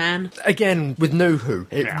 heartless man. Again, with Nuhu,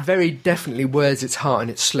 it very definitely wears its heart in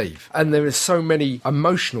its sleeve. And there are so many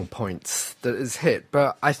emotional points that is hit.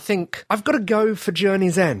 But I think I've got to go for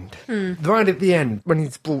Journey's End. Right at the end, when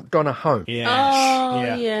he's brought Donna home. Yes. Oh,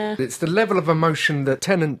 yeah. It's the level of emotion that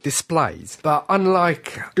Tennant displays. But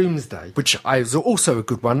unlike Doomsday, which is also a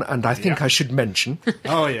good one, and I think I should mention,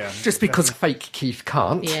 Oh, yeah. just because fake Keith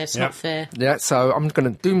can't. Yeah, it's not fair. Yeah, so I'm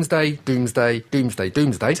going to Doomsday. Definitely.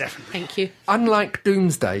 Thank you. Unlike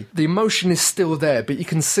Doomsday, the emotion is still there, but you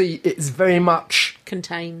can see it's very much,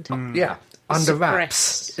 Contained. under wraps.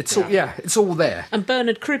 Suppressed. It's all there. And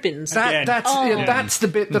Bernard Cribbins. Again. That's the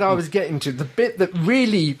bit that I was getting to. The bit that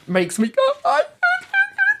really makes me go,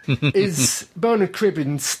 is Bernard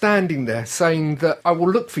Cribbins standing there saying that I will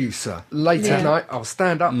look for you, sir. Later tonight, I'll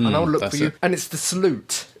stand up and I'll look for you. it. And it's the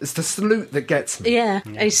salute. It's the salute that gets me. Yeah,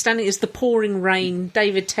 and he's standing as the pouring rain.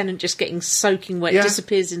 David Tennant just getting soaking wet, Yeah.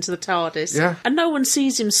 disappears into the TARDIS. Yeah. And no one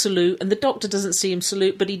sees him salute, and the Doctor doesn't see him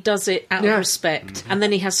salute, but he does it out of respect. And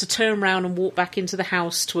then he has to turn around and walk back into the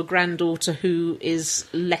house to a granddaughter who is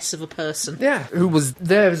less of a person. Yeah, who was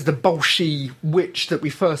there as the Bolshoi witch that we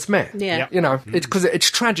first met. Yeah. Yep. You know, it's because it's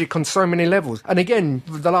tragic on so many levels. And again,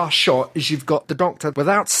 the last shot is you've got the Doctor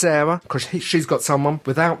without Sarah, because she's got someone,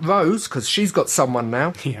 without Rose, because she's got someone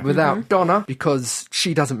now, without Donna, because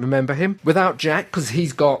she doesn't remember him, without Jack, because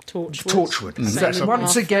he's got Torchwood. So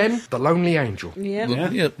once again, the lonely angel.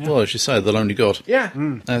 Yeah. Well, as you say, the lonely god. Yeah.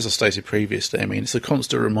 As I stated previously, I mean, it's a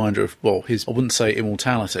constant reminder of, his, I wouldn't say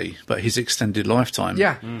immortality, but his extended lifetime.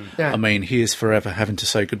 Yeah. Yeah. I mean, he is forever having to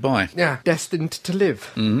say goodbye. Yeah, destined to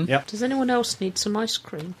live. Yep. Does anyone else need some ice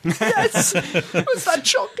cream? Yes! What's that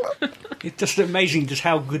chocolate? It's just amazing just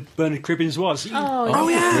how good Bernard Cribbins was. Oh,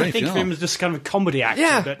 yeah. Great, Think of him as just kind of a comedy actor.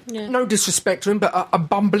 Yeah. But No disrespect to him, but a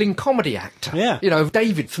bumbling comedy actor. Yeah. You know,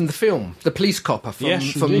 David from the film, the police copper from,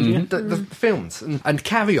 Yes, from indeed, the films, and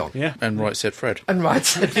Carry On. yeah. And right said Fred. And right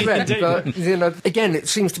said Fred. But, you know, again, it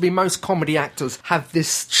seems to be most comedy actors have this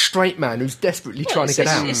straight man who's desperately trying to get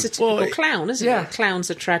out. It's a typical clown, isn't Yeah. it?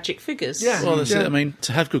 Clowns are tragic figures. Yeah. Well, that's it. I mean,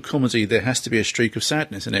 to have good comedy, there has to be a streak of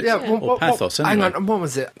sadness in it. Yeah, Or pathos, anyway. Hang on, what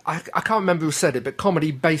was it? I can't remember who said it, but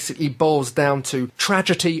comedy basically boils down to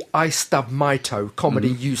tragedy, I stub my toe, comedy,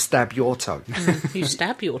 you stab your toe. You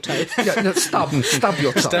stab your toe. Yeah, no, stub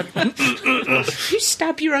your toe. You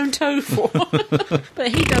stab your own toe for. But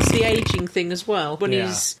he does the ageing thing as well. When Yeah.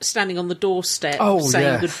 he's standing on the doorstep Oh, saying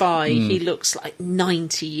yeah. goodbye, he looks like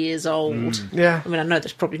 90 years old. Yeah. I mean, I know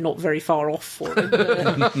that's probably not very far off for him,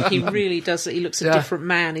 but he really does. He looks a Yeah. different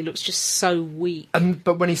man. He looks just so weak.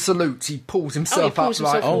 But when he salutes, he pulls himself Pulls up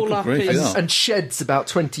himself like, all good up. grief, yeah. and sheds about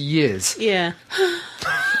 20 years. Yeah.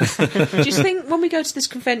 Do you think when we go to this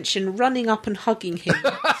convention, running up and hugging him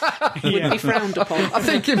would be frowned upon? I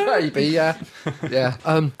think it may be, yeah. Yeah.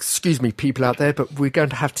 Excuse me, people out there, but we're going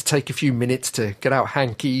to have to take a few minutes to get out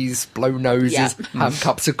hankies, blow noses, Yeah. have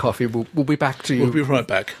cups of coffee. We'll be back to you We'll be right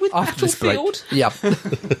back. With after this break. Battlefield? Yeah.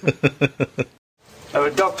 Oh,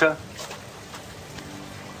 Doctor,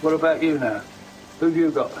 what about you now? Who've you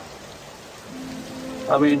got?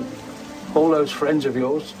 I mean, all those friends of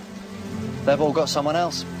yours. They've all got someone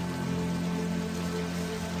else.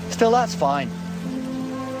 Still, that's fine.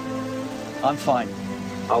 I'm fine.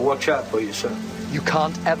 I'll watch out for you, sir. You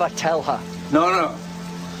can't ever tell her. No.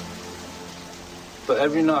 But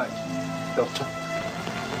every night, Doctor,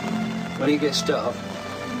 when it gets dark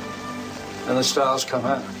and the stars come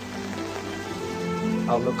out,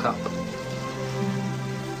 I'll look up.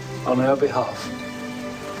 On her behalf,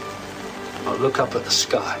 I'll look up at the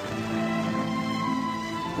sky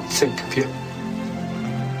and think of you.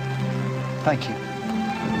 Thank you.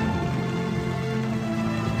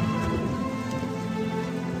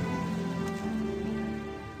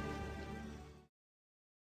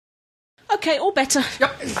 Okay, all better.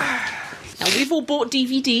 Yep. Now, we've all bought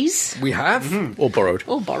DVDs, We have. Or borrowed.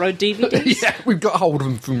 or borrowed DVDs. Yeah, we've got hold of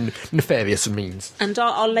them from nefarious means. And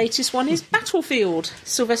our latest one is Battlefield.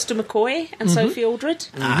 Sylvester McCoy and Sophie Aldred.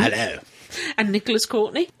 Hello. And Nicholas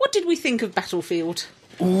Courtney. What did we think of Battlefield?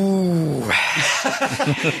 Ooh.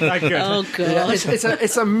 Oh, God. Yeah,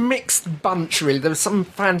 it's a mixed bunch, really. There were some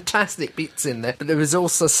fantastic bits in there, but there was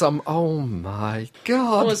also some, oh my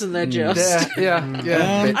God. Wasn't there just? Yeah.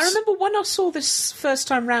 I remember when I saw this first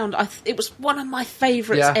time round, it was one of my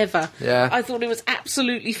favourites ever. Yeah. I thought it was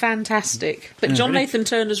absolutely fantastic. But John Nathan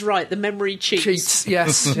Turner's right, the memory cheats.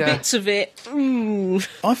 Yes. Yeah. Bits of it. Ooh.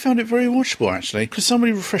 I found it very watchable, actually. Could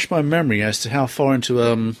somebody refresh my memory as to how far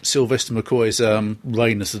into Sylvester McCoy's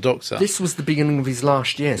reign as the Doctor? This was the beginning of his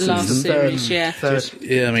last year. So Last it was the series, third.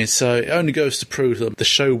 Yeah, I mean, so it only goes to prove that the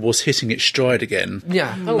show was hitting its stride again.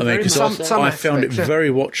 Yeah. Oh, I mean, very because much so. I found it aspects, yeah. very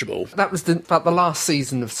watchable. That was about the last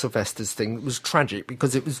season of Sylvester's thing. It was tragic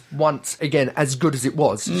because it was once again as good as it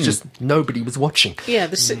was. It's just nobody was watching. Yeah,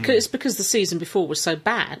 it's because the season before was so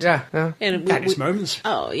bad. Yeah. And Had its moments.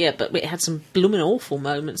 Oh, yeah, but it had some blooming awful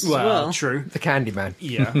moments as well. True. The Candyman.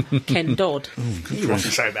 Yeah. Ken Dodd. He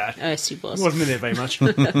wasn't so bad. Yes, he was. Wasn't in there very much.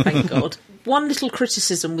 Thank God. One little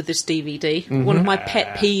criticism with this DVD, one of my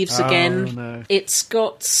pet peeves again. no. It's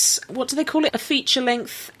got, what do they call it? A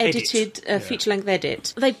feature-length feature-length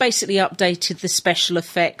edit. They basically updated the special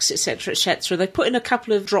effects, etc., etc. They put in a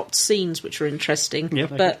couple of dropped scenes which were interesting, Yeah,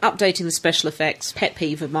 but updating the special effects, pet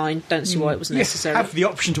peeve of mine. Don't see why it was necessary. Have the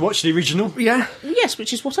option to watch the original. Yeah. Yes,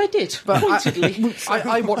 which is what I did. But Pointedly.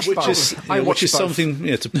 I watched both. Which is something,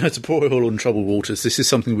 to pour oil on troubled waters. This is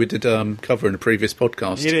something we did cover in a previous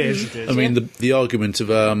podcast. It is. I mean, the argument of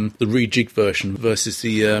the rejigged version versus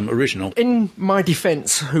the original. In my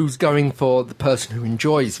defence, who's going for the person who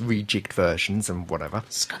enjoys rejigged versions and whatever?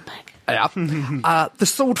 Scumbag. Yeah. The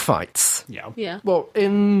sword fights. Yeah. Well,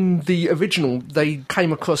 in the original, they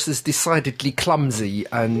came across as decidedly clumsy,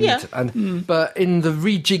 but in the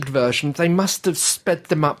rejigged version, they must have sped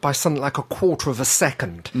them up by something like a quarter of a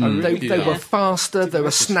second. They were faster, they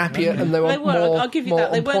were snappier, and they were more. I'll give you more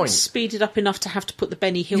that. They on weren't point. speeded up enough to have to put the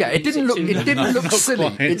Benny Hill. Yeah, it didn't look. music It to them. didn't look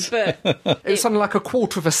silly. quite. But It was something like a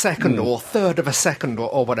quarter of a second or a third of a second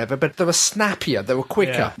or whatever, but they were snappier, they were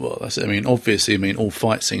quicker. Yeah. Well, that's it. I mean, obviously, all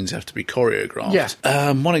fight scenes have to be choreographed.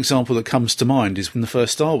 Yeah. One example that comes to mind is from the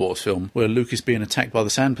first Star Wars film, where Luke is being attacked by the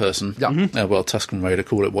Sand Person. Yeah. Well, Tusken Raider,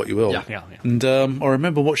 call it what you will. Yeah. And I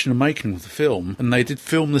remember watching the making of the film, and they did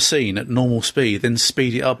film the scene at normal speed, then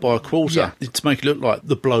speed it up by a quarter to make it look like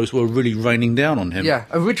the blows were really raining down on him. Yeah,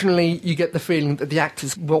 originally you get the feeling that the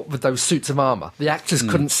actors, what with those suits of armour, the actors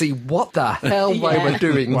couldn't see what the hell they were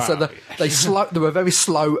doing, so they were very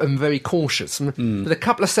slow and very cautious. And with a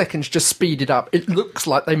couple of seconds just speeded up, it looks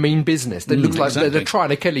like they mean business. They look like they're trying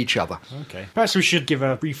to kill each other. Okay. Perhaps we should give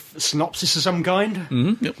a brief synopsis of some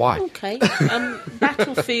kind. Yep. Why? Okay.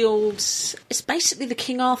 Battlefield, it's basically the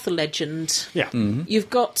King Arthur legend. Yeah. You've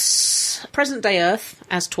got present-day Earth,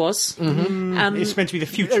 as 'twas. It's meant to be the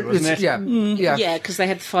future, wasn't it? Yeah. Yeah, because they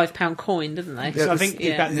had the £5 coin, didn't they? So I think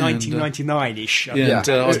about 1999-ish. Yeah, and,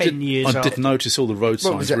 I 10 years did after. notice all the road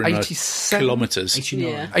What was signs it, were in 87? kilometres. 89.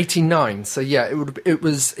 Yeah. 89, so yeah, it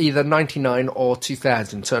was either 99 or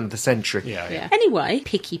 2000, turn of the century. Yeah. Anyway,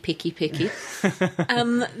 picky.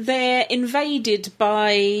 They're invaded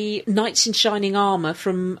by knights in shining armour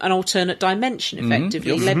from an alternate dimension,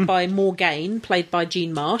 effectively, led by Morgaine, played by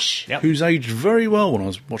Jean Marsh. Yep. Who's aged very well when I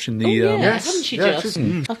was watching the... Haven't she yeah, just?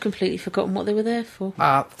 she's- I've completely forgotten what they were there for.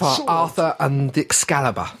 For Arthur and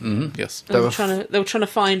Excalibur. yes. They were trying to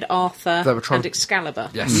find Arthur and Excalibur.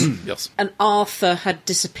 Yes. Yes. And Arthur had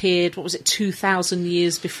disappeared, 2,000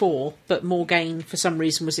 years before, but Morgaine, for some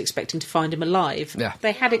reason, was expecting to find him alive. Yeah.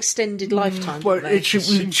 They had extended lifetime. Well, didn't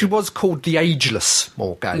they? she was called the Ageless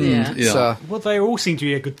Morgaine. Yeah. Yeah. So, Well, they all seem to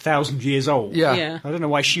be a good 1,000 years old. yeah. Yeah. I don't know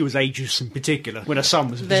why she was ageless in particular, when her son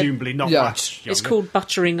was presumably not Yeah. much younger. It's called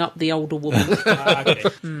buttering up the older woman. Okay.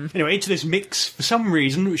 Anyway, into this mix, for some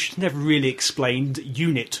reason, which is never really explained,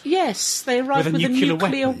 unit. Yes, they arrived With with a a nuclear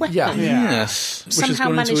nuclear weapon. weapon. Yeah. Yes. Which has Somehow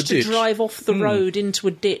gone into a managed to ditch. drive off the road into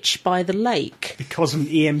a ditch by the lake, Because of an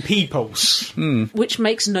EMP pulse. which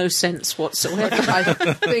makes no sense whatsoever. I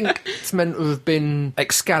think it's meant to have been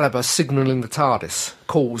Excalibur signalling the TARDIS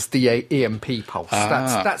caused the EMP pulse.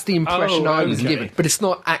 That's the impression I was okay. given, but it's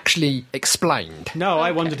not actually explained. No,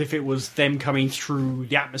 I wondered if it was them coming through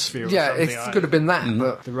the atmosphere or Yeah, something. it could have been that,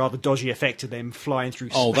 but The rather dodgy effect of them flying through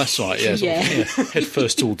Oh, that's right, yes. Yeah. Head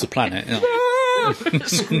first towards the planet. Yeah.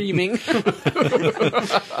 screaming.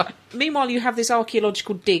 Meanwhile, you have this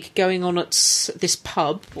archaeological dig going on at this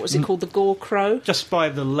pub. What was it called? The Gore Crow? Just by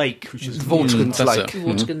the lake, which is Vortigern's that's Lake. it.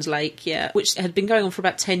 Vortigern's Lake, yeah. Which had been going on for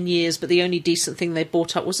about 10 years, but the only decent thing they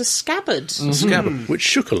bought up was a scabbard. Scabbard, which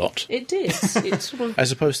shook a lot, It did. It sort of...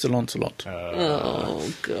 as opposed to Lancelot.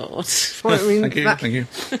 Oh, God. Well, I mean, Thank you, thank you.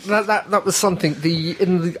 that was something.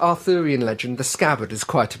 In the Arthurian legend, the scabbard is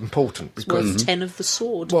quite important because. Worth 10 of the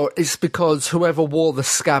sword. Well, it's because whoever wore the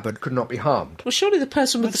scabbard could not be harmed. Well, surely the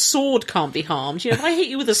person with the sword can't be harmed. You know, if I hit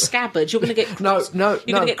you with a scabbard, you're going to get cross. No,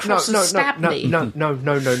 You're going to get cross and stab me. No.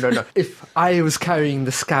 If I was carrying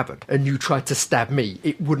the scabbard and you tried to stab me,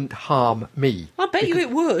 it wouldn't harm me. I bet you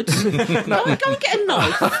it would. Go and get a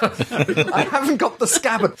knife. I haven't got the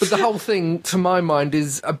scabbard. But the whole thing, to my mind,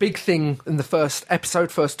 is a big thing in the first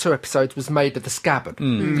 2 episodes was made of the scabbard.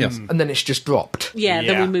 Yes. And then it's just dropped. Yeah,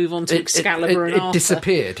 then we move on to Excalibur and it Arthur.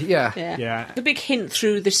 disappeared, yeah. Yeah. The big hint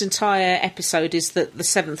through this entire episode is that the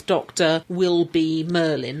Seventh Doctor will be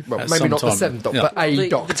Merlin. Well, At maybe some not the time. seventh Doctor, Yeah. but a The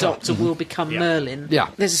Doctor. Doctor will become Merlin. Yeah.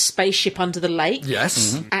 There's a spaceship under the lake.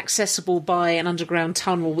 Yes. Accessible by an underground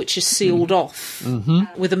tunnel which is sealed off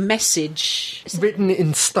with a message. Written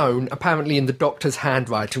in stone, apparently in the Doctor's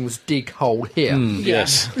handwriting, was dig hole here.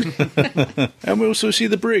 Yes. And we also see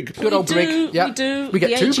the brig. Good old brig. Yeah. We do. We get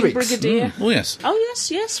the 2 aging brigs. Brigadier. Oh, yes. Oh,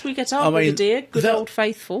 yes, we get our I mean, Brigadier. Good that- old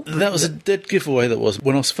faithful. That was a dead giveaway, that was.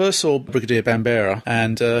 When I first saw Brigadier Bambera,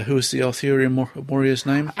 and who was the Arthurian warrior's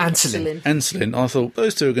name? Anselin. Anselin. I thought,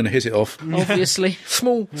 those two are going to hit it off. Obviously.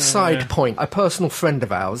 Small side point. A personal friend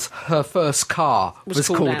of ours, her first car was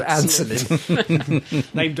called called Anselin. Anselin.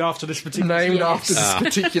 Named after this particular... Named Yes. after this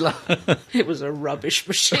particular... It was a rubbish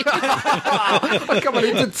machine. Oh, come on,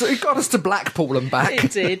 it got us to Blackpool and back.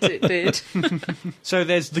 It did. So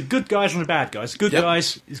there's the good guys and the bad guys. The good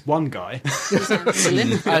guys is one guy.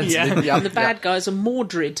 Anselin. Anselin, yeah. And the bad guys are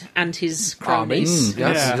Mordred and his Army. cronies.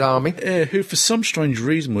 Yes, Yeah. his army. Who, for some strange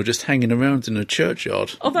reason, were just hanging around in a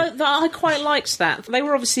churchyard. Although I quite liked that. They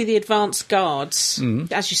were obviously the advanced guards.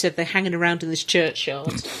 As you said, they're hanging around in this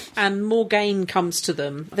churchyard. And Morgaine comes to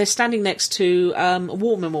them. They're standing next to a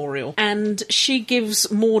war memorial. And she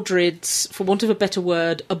gives Mordred, for want of a better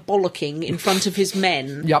word, a bollocking in front of his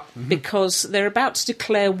men. Yep. Because they're about to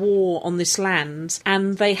declare war on this land.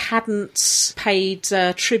 And they hadn't paid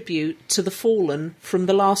tribute to the fallen from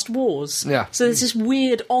the last wars. Yeah. So there's this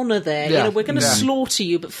weird honour there. Yeah. You know, we're going to Yeah. slaughter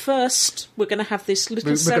you, but first we're going to have this little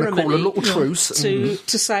We're going to ceremony call a little truce. to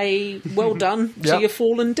say well done to Yep. your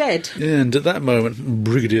fallen dead. And at that moment,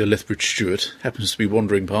 Brigadier Lethbridge Stewart happens to be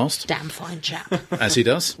wandering past, Damn fine chap as he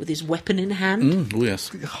does. with his weapon in hand. Oh,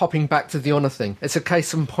 yes. Hopping back to the honour thing, it's a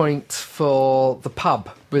case in point for the pub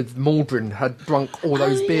with Maldron had drunk all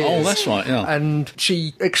those beers. Oh, that's right, yeah. And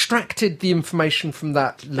she extracted the information from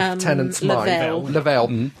that lieutenant's Lavelle. mind,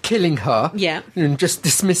 Lavelle, killing her, Yeah. and just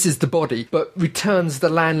dismisses the body, but returns the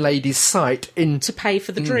landlady's sight in To pay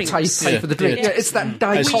for the drinks. pay for the drink. Yeah. Yeah, it's that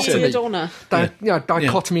As you said. Weird dichotomy. honour.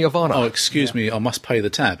 Dichotomy of honour. Oh, excuse me, I must pay the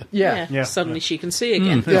tab. yeah. Yeah. Suddenly she can see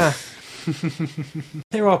again. Yeah.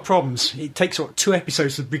 There are problems. It takes 2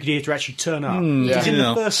 episodes for the Brigadier to actually turn up. He's in Yeah.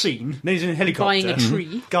 the first scene, then he's in a helicopter. Buying a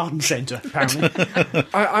tree. Garden centre, apparently.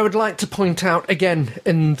 I would like to point out again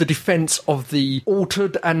in the defence of the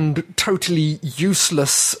altered and totally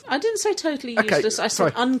useless. I didn't say totally Okay, useless. I said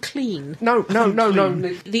sorry. unclean. No.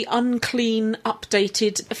 The unclean,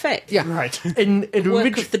 updated effect. Yeah, Right. In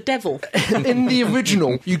Work of the devil. in the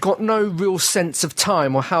original, you got no real sense of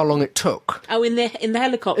time or how long it took Oh, in the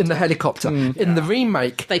helicopter. in the helicopter. In the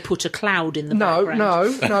remake, They put a cloud in the no.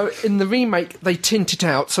 background. In the remake, they tint it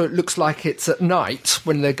out so it looks like it's at night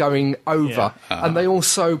when they're going over, and they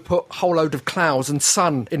also put a whole load of clouds and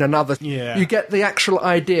sun in another. Yeah. You get the actual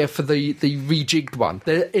idea for the rejigged one.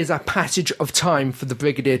 There is a passage of time for the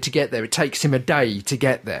Brigadier to get there. It takes him a day to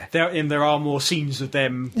get there. There are more scenes of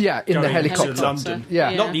them Yeah, in the going helicopter. to London. Yeah.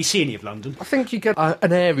 Not that you see any of London. I think you get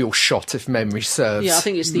an aerial shot, if memory serves. Yeah, I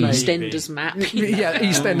think it's the Maybe. EastEnders map. Yeah,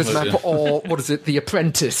 EastEnders map, or what is it, The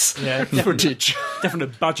Apprentice Yeah. footage.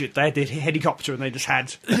 Definite budget. They had the helicopter and they just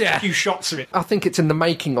had Yeah. a few shots of it. I think it's in the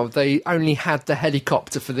making of, they only had the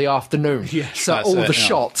helicopter for the afternoon. Yes, so that's all it, the yeah.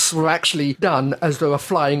 shots were actually done as they were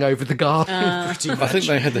flying over the garden. I think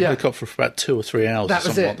they had the Yeah. helicopter for about 2 or 3 hours that or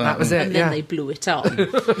was something it, like that. that was it, And then yeah. they blew it up.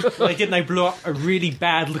 They blew up a really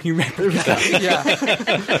bad looking replica. Yeah.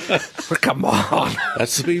 But come on.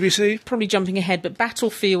 That's the BBC. Probably jumping ahead, but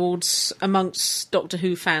Battlefields amongst Doctor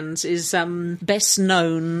Who fans is best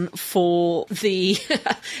known for the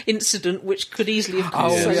incident which could easily have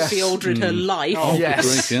cost Sophie Aldred her life.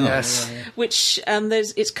 Yes. Which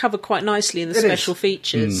it's covered quite nicely in the special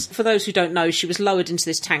features. For those who don't know, she was lowered into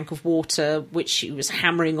this tank of water, which she was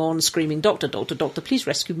hammering on, screaming, "Doctor, doctor, doctor, please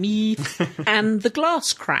rescue me." And the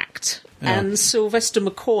glass cracked. Yeah. And Sylvester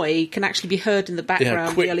McCoy can actually be heard in the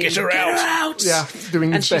background yelling, "Get her out!" Yeah, doing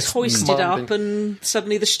and his she's best hoisted up, and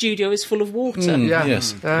suddenly the studio is full of water.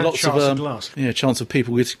 Yes, lots of glass. Chance of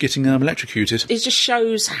people getting electrocuted. It just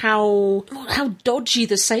shows how dodgy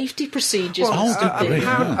the safety procedures must have been.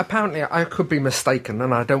 Apparently, I could be mistaken,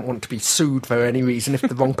 and I don't want to be sued for any reason if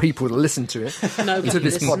the wrong people listen to it. To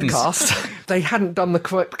this podcast. They hadn't done the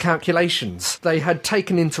correct calculations. They had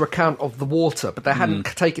taken into account of the water, but they hadn't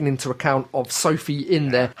taken into account of Sophie in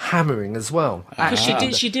there hammering as well. Because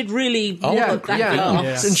she did really work that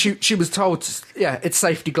glass. And she was told, it's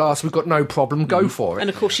safety glass, we've got no problem, go for it. And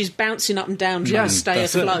of course she's bouncing up and down trying to stay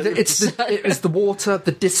afloat. It was the water,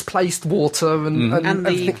 the displaced water, and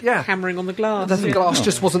the hammering on the glass. The glass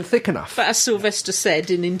just wasn't thick enough. But as Sylvester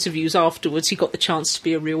said in interviews afterwards, he got the chance to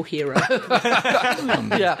be a real hero.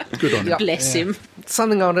 Good on him. Bless him.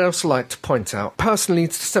 Something I'd also like to point out, personally,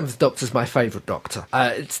 the Seventh Doctor's my favourite Doctor.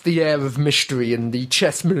 It's the air of mystery and the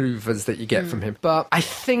chess manoeuvres that you get from him. But I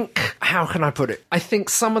think, how can I put it? I think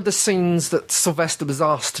some of the scenes that Sylvester was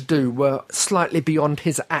asked to do were slightly beyond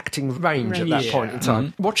his acting range at that point in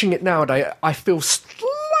time. Watching it nowadays, I feel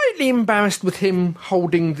slightly embarrassed with him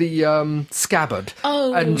holding the scabbard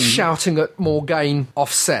and shouting at Morgaine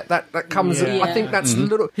offset. That comes. I think that's a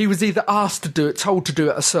little. He was either asked to do it, told to do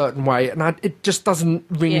it a certain way, and it just doesn't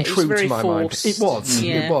ring true to my mind. It was.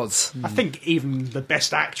 It was. I think even the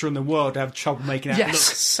best actor in the world have trouble making out look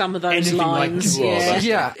some of those lines. Like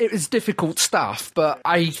it was difficult stuff, but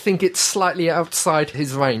I think it's slightly outside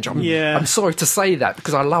his range. I'm sorry to say that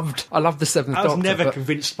because I loved the Seventh Doctor. I was never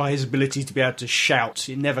convinced by his ability to be able to shout.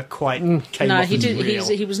 It never quite came off as real.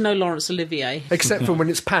 He was no Laurence Olivier. Except for when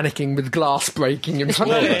it's panicking with glass breaking in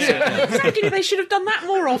front of it. Exactly, they should have done that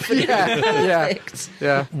more often.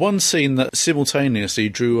 Yeah. One scene that simultaneously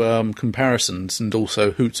drew comparisons and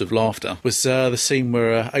also hoots of laughter was the scene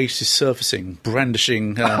where Ace is surfacing,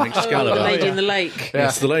 brandishing Excalibur. The Lady in the Lake.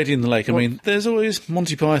 Yes, the Lady in the Lake. I mean, there's always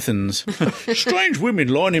Monty Python's strange women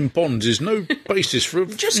lying in ponds is no basis for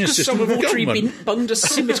just because some of Audrey bunged a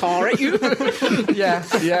scimitar at you.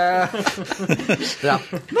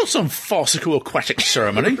 Not some farcical aquatic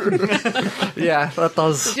ceremony. That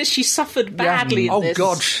does. She suffered badly in this.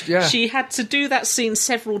 Oh, God, yeah. She had to do that scene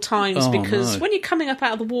several times because when you're coming up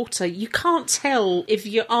out of the water, you can't tell if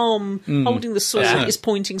your arm holding the sword is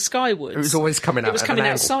pointing skywards. It was always coming out. It was coming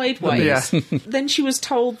out sideways. Then she was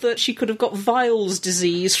told that she could have got Weil's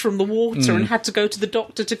disease from the water and had to go to the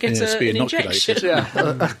doctor to get an injection.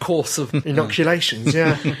 A course of inoculations,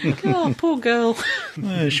 Oh, poor girl.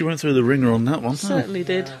 She went through the ringer on that one. Certainly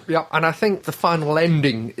did. Yeah, and I think the final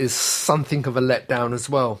ending is something of a letdown as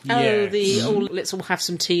well. Let's all have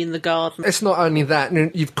some tea in the garden. It's not only that,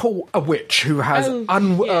 you've caught a witch who has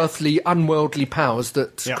unearthly, unworldly powers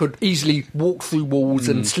that could easily walk through walls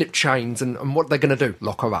and slip chains, and what they're going to do?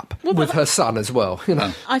 Lock her up. With her son as well,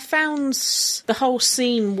 I found the whole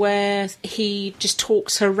scene where he just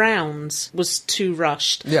talks her round was too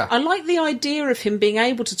rushed. I like the idea of him being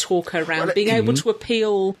able to talk her round, being able to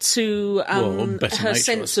appeal to her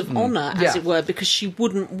sense of honour, as it were, because she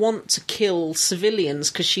wouldn't want to kill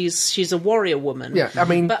civilians because she's a warrior woman.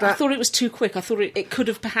 But I thought it was too quick. I thought it could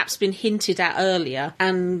have perhaps been hinted at earlier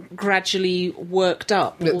and gradually worked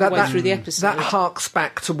up all the way through the episode. That harks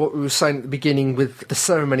back to what we were saying at the beginning with the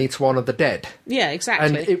ceremony to honour the dead. Yeah, exactly.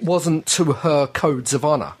 And it wasn't to her codes of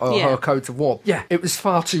honour or her codes of war. It was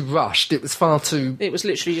far too rushed. It was far too... It was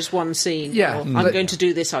literally just one scene. I'm going to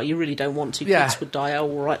do this. You really don't want to. Kids would die. Oh,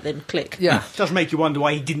 all right, then click. It does make you wonder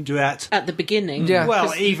why he didn't do that at the beginning.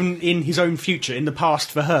 Well, even in his own future, in the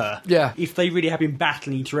past for her. If they really have been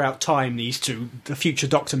battling throughout time, these two, the future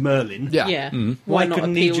Dr. Merlin. Why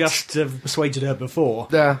couldn't he just have persuaded her before?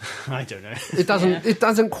 I don't know. It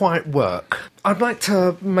doesn't quite work. I'd like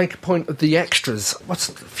to make a point of the extras. What's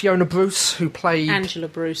Fiona Bruce, who played... Angela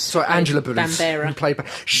Bruce. Sorry, Angela Bruce. Bambera. Who played...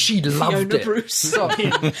 She loved Fiona it. Bruce.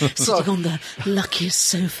 Sitting on the luckiest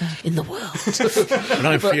sofa in the world. And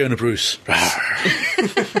I'm Fiona Bruce.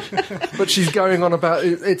 But she's going on about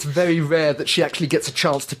it's very rare that she actually gets a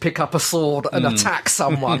chance to pick up a sword and attack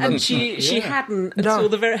someone. And she hadn't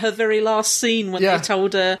until her very last scene when they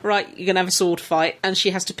told her, right, you're going to have a sword fight, and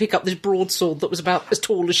she has to pick up this broadsword that was about as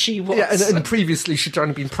tall as she was. And previously she'd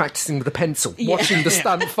only been practising with a pencil, watching the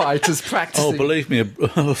stunt fighters practising. Oh, believe me,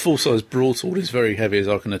 a full-size broadsword is very heavy, as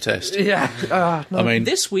I can attest. Yeah. No. I mean,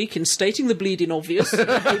 This week, in stating the bleeding obvious, a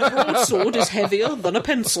broadsword is heavier than a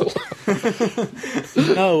pencil.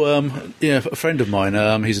 a friend of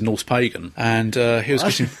mine, he's a Norse pagan, and he was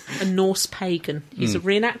getting... A Norse pagan. He's a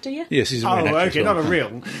reenactor, yeah? Yes, he's a Oh, reenactor okay, as well. not a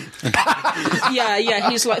real. Yeah,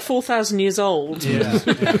 he's like 4,000 years old. Yeah.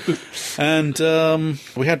 And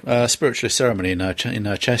we had a spiritualist ceremony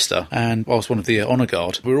in Chester, and I was one of the honour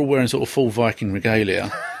guard. We were all wearing sort of full Viking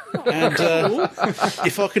regalia. And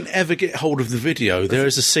if I can ever get hold of the video, there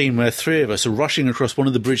is a scene where three of us are rushing across one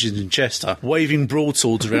of the bridges in Chester, waving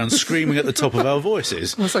broadswords around, screaming at the top of our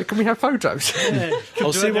voices. I was like, can we have photos?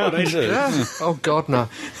 I'll see what I can do. Yeah. Oh, God, no.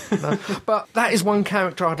 But that is one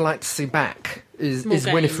character I'd like to see back, is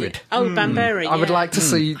Morgane. Winifred. Oh, Bambera, I would yeah. like to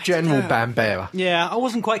see General Bambera. Yeah, I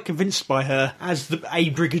wasn't quite convinced by her as a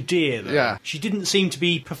brigadier, though. Yeah. She didn't seem to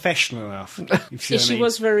be professional enough. If you see Yeah, what I she mean.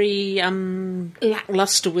 was very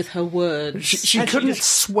lackluster with her words. She And she couldn't just-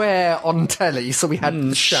 swear on telly, so we had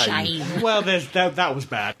the shame. Shame. Well, that was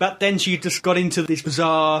bad. But then she just got into these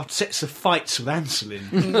bizarre sets of fights with Anselin.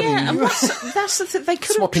 Yeah, and that's the thing. They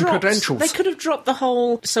could Swapping have dropped. credentials. They could have dropped the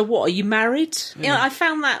whole. So what? Are you married? Yeah, I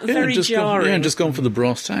found that very jarring. Just gone for the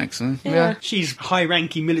brass tacks. Huh? Yeah. She's a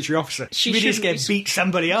high-ranking military officer. She She really just shouldn't get be- beat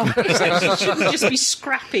somebody up. She shouldn't just be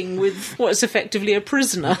scrapping with what is effectively a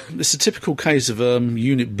prisoner. It's a typical case of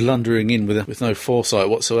unit blundering in with no foresight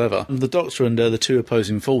whatsoever. And the Doctor and the two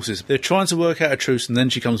opposing forces, they're trying to work out a truce, and then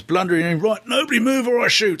she comes blundering in, right, nobody move or I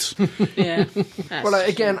shoot. Yeah. Well,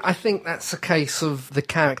 again, I think that's a case of the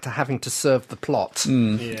character having to serve the plot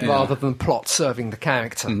rather than plot serving the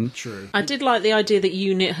character. True. I did like the idea that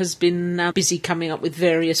UNIT has been busy coming up with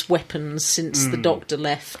various weapons since the Doctor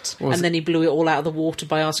left, and then he blew it all out of the water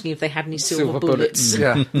by asking if they had any silver bullets.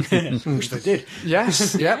 Yeah. Which they did.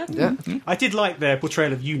 Yes. Yeah. Yeah. I did like their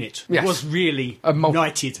portrayal of UNIT. Yes. It was really A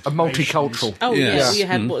united. multicultural. Oh, Yes. yes. You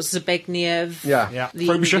had, what was Zabegniev? Yeah. Yeah. The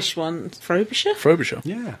Frobisher. English one. Frobisher? Frobisher.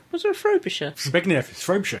 Yeah. Was there a Frobisher? Zbigniew, it's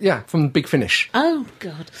Frobisher. Yeah, from Big Finish. Oh,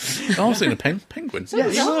 God. I was thinking of penguin.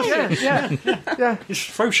 Yeah. It's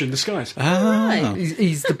Frobisher in disguise. Right.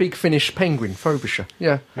 He's the Big Finish penguin, Frobisher.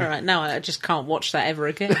 Yeah. All right, now I just can't watch that ever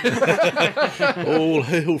again. All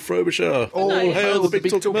hail Frobisher. All hail the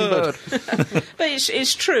big talking bird. But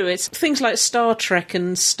it's true. It's things like Star Trek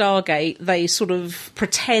and Stargate. They sort of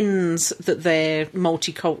pretend that they're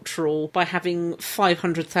multicultural by having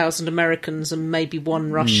 500,000 Americans and maybe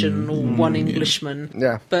one Russian or one Englishman.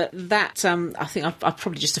 Yeah. But that I think I've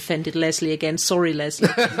probably just offended Leslie again. Sorry, Leslie.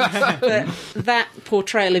 But that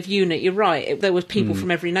portrayal of UNIT, you're right. There were people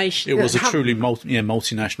from every nation. It was a truly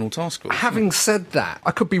multinational task force. Having said that,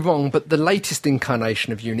 I could be wrong, but the latest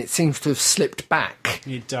incarnation of UNIT seems to have slipped back.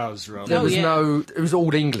 It does, Rob. There Oh, was yeah. it was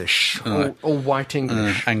all English, all white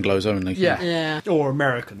English. Anglos only. Yeah. Yeah. Or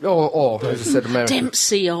American. Or, as I said, American.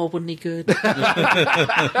 Dempsey, wasn't he good?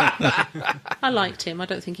 I liked him. I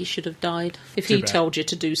don't think he should have died. If he bad. told you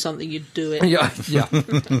to do something, you'd do it. Yeah.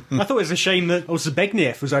 I thought it was a shame that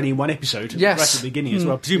Zbigniew was only in one episode. Yes. Right at the beginning as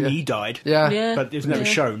well. Presumably he died. Yeah. Yeah. But it was never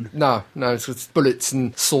shown. No, it's with bullets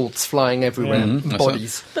and swords flying everywhere, and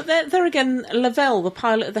bodies. But there again, Lavelle, the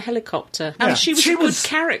pilot of the helicopter, and she was a good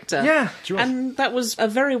character. Yeah. She was. And that was a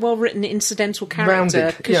very well written incidental character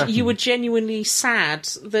Rounded, because yeah. you were genuinely sad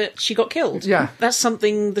that she got killed. Yeah. That's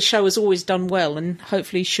something the show has always done well and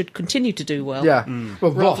hopefully should continue to do well. Yeah.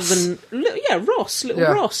 Well, Rather Ross. than Ross, little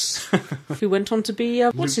Yeah. Ross, who went on to be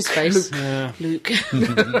what's his face, Luke,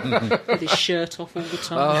 with his shirt off all the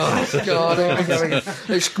time. Oh, God.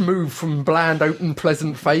 Let's move from bland, open,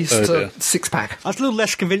 pleasant face to dear. six-pack. I was a little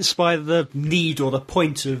less convinced by the need or the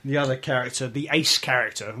point of the other character, the ace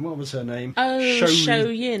character. What was her name? Shou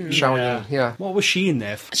Yin. Shaoyin, yeah. What was she in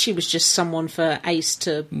there for? She was just someone for Ace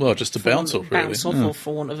to Well, just to bounce off, really. bounce off, or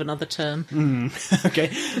for want of another term. Okay.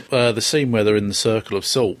 The scene where they're in the circle of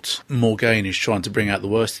salt, Morgane is trying to bring out the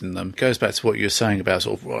worst in them. Goes back to what you were saying about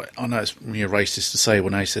sort of, right, I know it's racist to say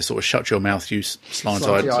when Ace says sort of shut your mouth, you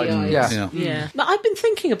slant-eyed. Slant-eyed. Yeah. Yeah. But I've been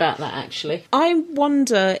thinking about that, actually. I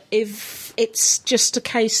wonder if it's just a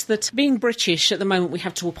case that being British at the moment we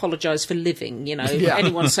have to apologise for living, you know. Yeah.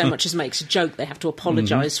 Anyone so much as makes a joke, they have to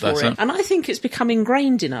apologise for that's it. it. And I think it's become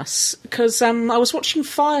ingrained in us because I was watching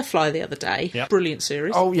Firefly the other day. Yep. Brilliant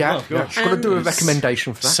series. Oh, yeah. Oh, gosh. Got to do a And-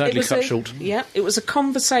 recommendation for that. Sadly cut short. Yeah, it was a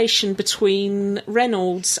conversation between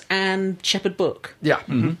Reynolds and Shepherd Book. Yeah.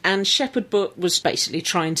 And Shepherd Book was basically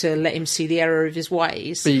trying to let him see the error of his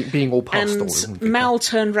ways. Being all pastoral, isn't And it? Mal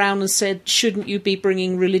turned round and said, shouldn't you be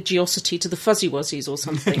bringing religiosity to the Fuzzy Wuzzies or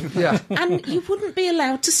something. Yeah. And you wouldn't be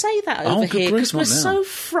allowed to say that over good here grief, because we're not now. so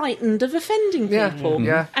frightened of offending people.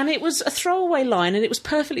 Yeah. And it was a throwaway line, and it was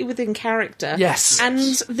perfectly within character. Yes. And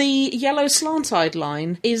the yellow slant-eyed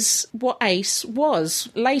line is what Ace was.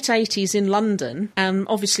 Late 80s in London, and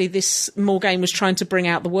obviously this Morgaine was trying to bring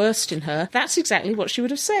out the worst in her. That's exactly what she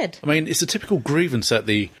would have said. I mean, it's a typical grievance that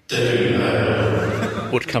the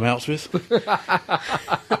would come out with.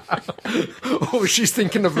 Oh, she's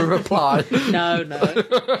thinking of a reply. No.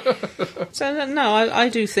 So, no, I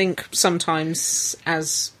do think sometimes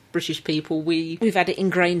as British people, we've had it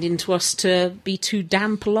ingrained into us to be too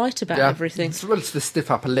damn polite about everything. Well, it's the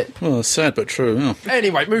stiff upper lip. Well, sad but true. Yeah.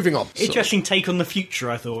 Anyway, moving on. Interesting take on the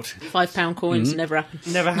future, I thought. £5 coins never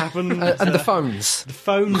happened. Never happened. And the phones. The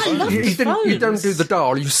phones. I love You the don't phones. do the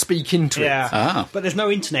dial, you speak into Yeah. Ah. But there's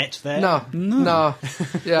no internet there. it. No.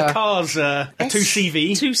 Yeah. Cars are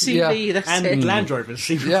 2CV. 2CV, Yeah. that's And it. Land Rovers.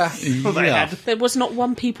 Yeah. Well, they Yeah. had There was not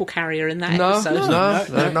one people carrier in that No,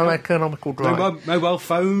 episode. no economical drive. mobile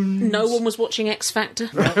phone. No one was watching X Factor.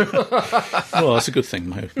 Well, that's a good thing,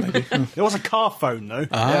 maybe. There was a car phone, though.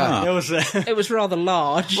 Ah. There was a... It was rather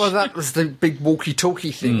large. Well, that was the big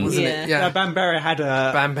walkie-talkie thing, wasn't Yeah. it? No, Yeah. Bambera had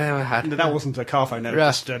a... Bambera had. No, that wasn't a car phone, that was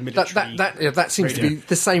just a military... That seems to radio. be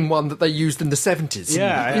the same one that they used in the 70s.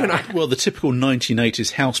 Yeah, You know. Well, the typical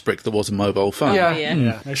 1980s house brick that was a mobile phone. Yeah.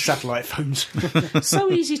 Yeah, no satellite phones.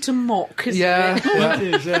 So easy to mock, isn't Yeah. it? yeah.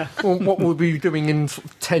 It is, yeah. Well, what we'll be doing in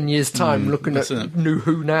 10 years' time, looking at that's it. New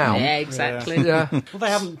Who now. Yeah, exactly. Yeah. Well, they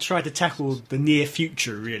haven't tried to tackle the near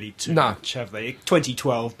future, really, too No. much, have they?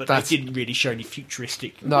 2012, but That's- they didn't really show any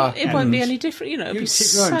futuristic... No. It won't be any different, it'll be It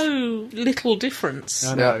so little difference.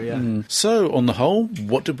 I know, yeah. So, on the whole,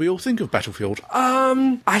 what did we all think of Battlefield?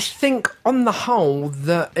 I think, on the whole,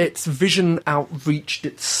 that its vision outreached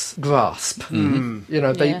its grasp. You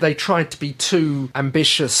know, Yeah. they tried to be too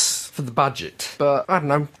ambitious for the budget, but, I don't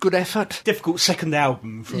know, good effort. Difficult second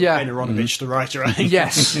album from Yeah. Ben Aronovich, the writer, I think.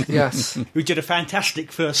 Yes, yes. Who did a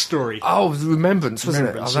fantastic first story. Oh, the Remembrance, wasn't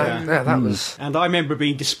Remembrance, it? Oh, that was... And I remember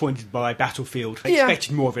being disappointed by Battlefield. I Yeah.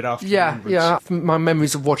 expected more of it after Yeah, Remembrance. yeah. My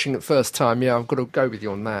memories of watching it first time, I've got to go with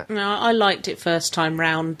you on that. No, I liked it first time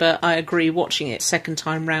round, but I agree, watching it second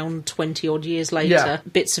time round 20 odd years later, Yeah.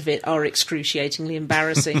 bits of it are excruciatingly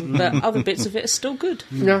embarrassing, but other bits of it are still good.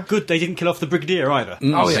 Yeah. Good they didn't kill off the Brigadier either.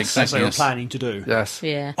 Oh, yes. As exactly. they were Yes. planning to do. Yes.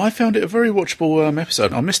 Yeah. I found it a very watchable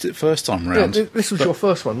episode. I missed it first time Yeah, round. this was your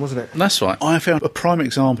first one, wasn't it? That's right. I found a prime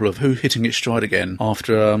example of who hitting its stride again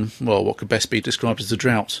after, what could best be described as a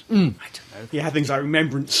drought. I don't know. You had things like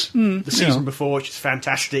Remembrance, the season yeah. before, which is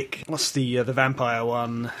fantastic. What's the vampire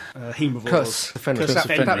one? Heme of Curse of Fenris. Curse of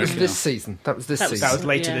That Fenris, was yeah. this season. That was this That was- season. That was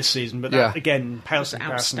later Yeah. this season, but Yeah. that, again, pales in That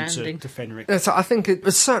comparison was outstanding. to Fenric. Yeah, so I think it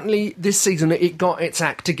was certainly this season it got its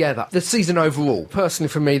act together. The season overall, personally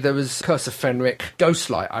for me, there was Curse of Fenric,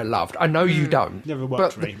 Ghostlight I loved. I know you don't. Never worked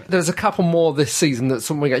but for me. there's a couple more this season that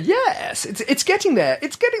someone go, yes, it's getting there,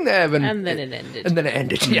 it's getting there. And then it ended. And then it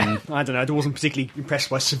ended, yeah. I don't know, I wasn't particularly impressed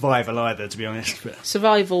by Survival either, to be honest. But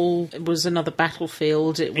Survival was another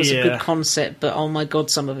Battlefield. It was a Yeah. good concept, but oh my god,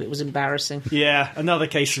 some of it was embarrassing. yeah, another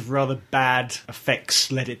case of rather bad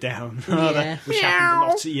effects let it down. Yeah. Which happened a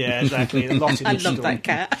lot. Yeah, exactly. A lot in I the love story. that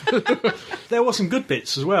cat. There were some good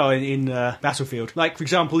bits as well in Battlefield. Like, for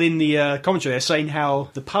example, in the commentary, they're saying how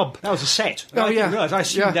the pub, that was a set. Oh, I yeah. didn't realise. I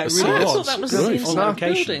assumed Yeah. that Oh, really I was. thought that was Great. the On inside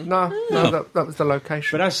location. building. No, that was the location.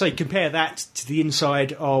 But as I say, compare that to the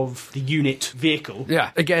inside of the unit vehicle.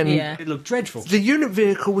 yeah, again, Yeah. It looked dreadful. the unit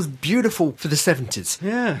vehicle was beautiful for the 70s.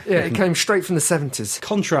 Yeah. Yeah, it came straight from the 70s.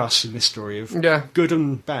 Contrasts in this story of Yeah. good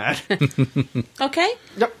and bad. Okay.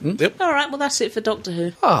 Yep. All right, well, that's it for Doctor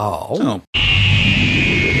Who. Oh. Oh.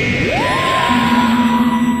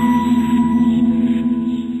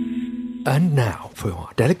 And now, for your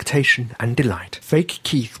delectation and delight, Fake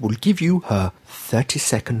Keith will give you her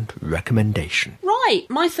 30-second recommendation. Right,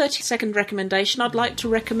 my 30-second recommendation, I'd like to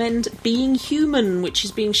recommend Being Human, which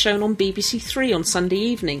is being shown on BBC Three on Sunday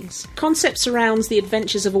evenings. Concept surrounds the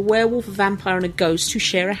adventures of a werewolf, a vampire and a ghost who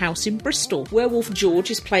share a house in Bristol. Werewolf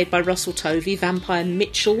George is played by Russell Tovey, vampire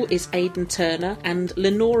Mitchell is Aidan Turner, and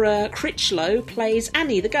Lenora Critchlow plays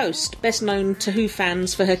Annie the ghost, best known to Who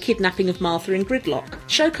fans for her kidnapping of Martha in Gridlock.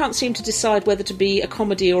 Show can't seem to decide whether to be a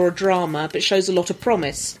comedy or a drama, but shows a lot of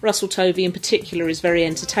promise. Russell Tovey in particular is very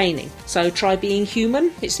entertaining. So try Being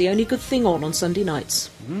Human, it's the only good thing on Sunday nights.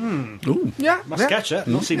 Ooh. Yeah. Must catch that.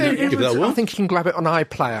 Not seen that It yet. Give that a I whirl. think you can grab it on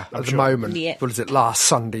iPlayer at the sure. moment. Yeah. What is it, last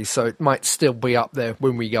Sunday, so it might still be up there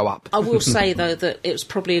when we go up. I will say, though, that it was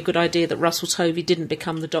probably a good idea that Russell Tovey didn't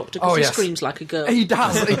become the Doctor, because Oh, he yes. screams like a girl. He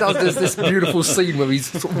does. There's this beautiful scene where he's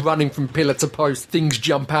sort of running from pillar to post. Things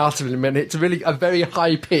jump out of him, and it's really a very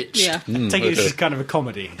high pitch. Yeah. Take it this is kind of a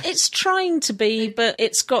comedy. It's trying to be, but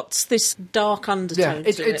it's got this dark Yeah, undertone to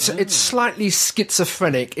it. it's slightly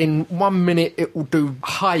schizophrenic. In 1 minute, it will do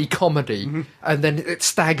high comedy, and then it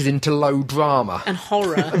stags into low drama And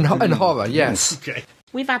horror. and horror. Yes, Okay.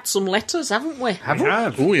 We've had some letters, haven't we? have We we?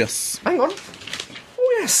 have. Oh, yes. Hang on.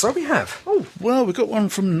 Oh yes, so we have. Oh, Well, we got one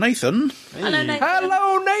from Nathan. Hello, Nathan.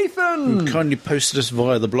 hello, Nathan. Kindly posted us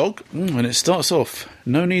via the blog. And it starts off,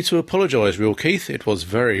 no need to apologise, Real Keith. It was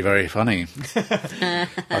very, very funny.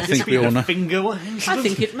 I think we all know. Finger I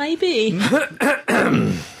think it may be.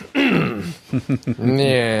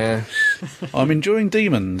 Yeah. I'm enjoying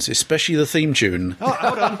Demons, especially the theme tune. Oh,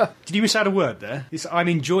 hold on. Did you miss out a word there? It's I'm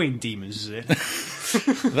enjoying demons, is it?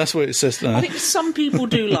 That's what it says I there. think some people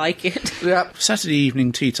do like it. Yeah. Saturday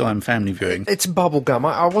evening tea time family viewing. It's bubblegum.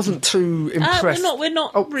 I wasn't too impressed. We're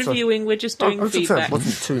not Oh, sorry. reviewing, we're just doing I was feedback.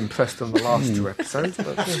 wasn't too impressed on the last two episodes.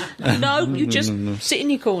 But, yeah. No, you just sit in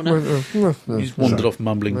your corner. He's wandered off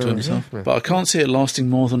mumbling to himself. But I can't see it lasting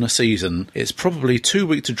more than a season. It's probably too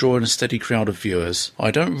weak to draw in a steady crowd of viewers.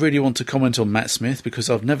 I don't really want to comment on Matt Smith because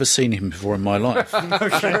I've never seen him before in my life.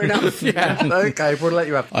 Fair enough. Yeah. Okay, we'll let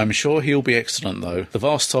you have. I'm sure he'll be excellent though. The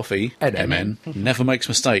Vast Toffee, NN. never makes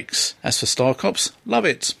mistakes. As for Star Cops, love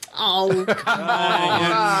it. Oh, come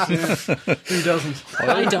on. Who doesn't?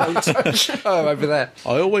 I don't. Oh, over there.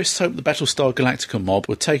 I always hoped the Battlestar Galactica mob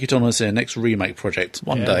would take it on as their next remake project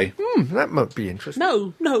one day. That might be interesting.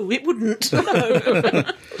 No, it wouldn't. No.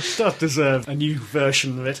 It does deserve a new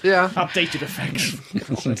version of it. Yeah. Updated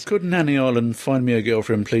effects. Could Nanny Island find me a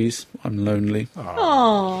girlfriend, please? I'm lonely.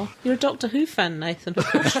 Oh, you're a Doctor Who fan, Nathan.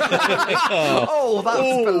 Oh,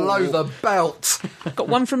 that's below the belt. Got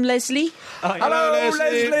one from Leslie. Hello,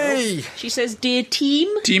 Leslie. She says, Dear team,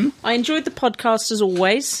 Team? I enjoyed the podcast as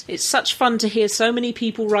always. It's such fun to hear so many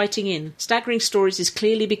people writing in. Staggering Stories is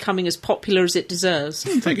clearly becoming as popular as it deserves.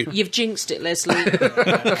 Thank you. You've jinxed it, Leslie,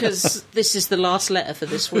 because this is the last letter for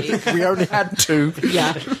this week. We only had two.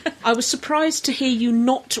 Yeah. I was surprised to hear you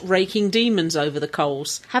not raking demons over the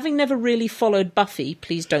coals. Having never really followed Buffy,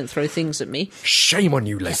 please don't throw things at me, Shame on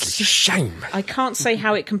you, Leslie. Shame. I can't say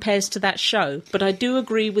how it compares to that show, but I do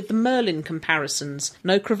agree with the Merlin comparisons.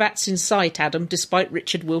 No cravats in sight, Adam, despite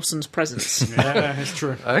Richard Wilson's presence. Yeah, it's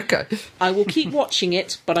true. Okay. I will keep watching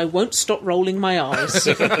it, but I won't stop rolling my eyes.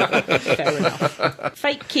 Fair enough.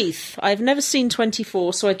 Fake Keith. I have never seen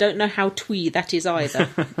 24, so I don't know how twee that is either.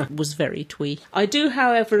 It was very twee. I do,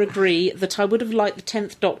 however, agree that I would have liked the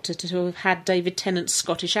 10th Doctor to have had David Tennant's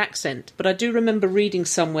Scottish accent, but I do remember reading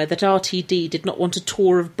somewhere that RTD did not want a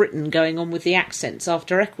tour of Britain going on with the accents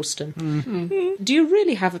after Eccleston. Do you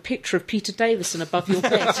really have a picture of Peter Davison above your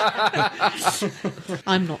bed?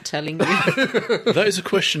 I'm not telling you. That is a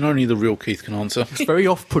question only the real Keith can answer. It's very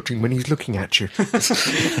off-putting when he's looking at you.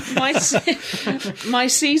 My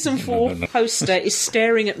season 4 poster is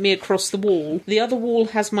staring at me across the wall. The other wall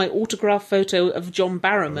has my autograph photo of John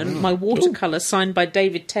Barrowman, my watercolour signed by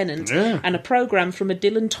David Tennant, and a programme from a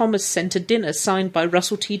Dylan Thomas Centre dinner signed by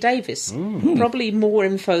Russell T Davies. Probably more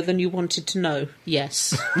info than you wanted to know.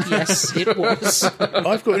 Yes, it was.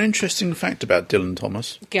 I've got an interesting fact about Dylan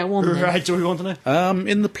Thomas. Go on then. Right, do we want to know?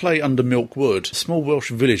 In the play Under Milk Wood, a small Welsh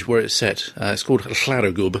village where it's set, it's called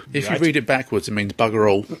Lladogub. If you read it backwards, it means bugger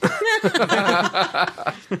all.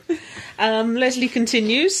 Leslie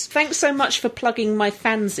continues. Thanks so much for plugging my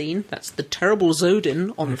fanzine. That's The Terrible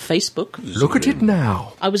Zodin on Facebook. Look at it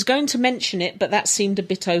now. I was going to mention it, but that seemed a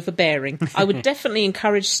bit overbearing. I would definitely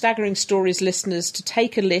encourage Staggering Stories listeners to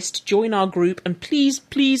take a list, join our group, and please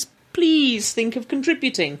think of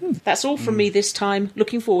contributing. That's all from me this time.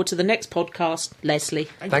 Looking forward to the next podcast. Leslie.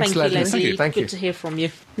 Thanks, you, Leslie. Leslie. Thank you. Good to hear from you.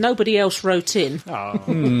 Nobody else wrote in.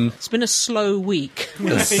 It's been a slow week.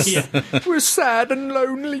 We're sad and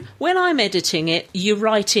lonely. When I'm editing it, you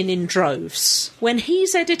write in droves. When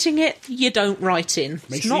he's editing it, you don't write in.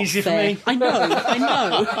 Makes It's it not easier for fair. me. I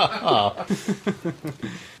know.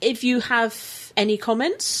 If you have any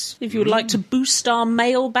comments, if you would like to boost our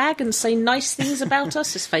mailbag and say nice things about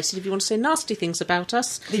us, let's face it, if you want to say nasty things about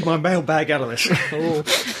us, Leave my mailbag out of this.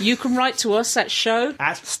 you can write to us at show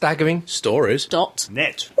At Staggering. Stories. dot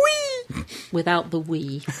net. without the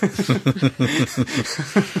we.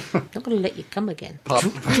 Not going to let you come again. Oh,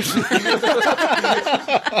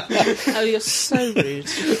 you're so rude.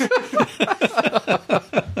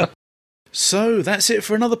 So that's it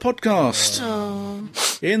for another podcast.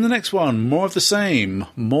 In the next one, more of the same.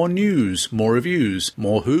 More news, more reviews,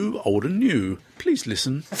 more who, old and new. Please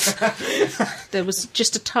listen. There was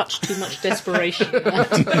just a touch too much desperation.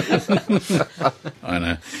 I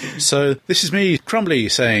know. So this is me, Crumbly,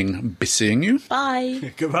 saying, be seeing you.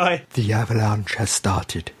 Bye. Goodbye. The avalanche has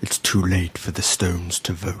started. It's too late for the stones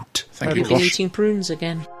to vote. Thank you, I've been Kosh. eating prunes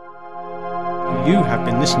again. You have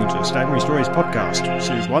been listening to the Staggering Stories podcast,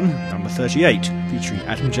 Series 1, number 38, featuring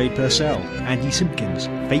Adam J. Purcell, Andy Simpkins,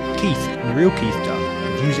 Fake Keith, and the real Keith Dunn.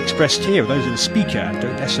 The views expressed here are those of the speaker and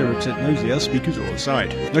don't necessarily represent those of the other speakers or the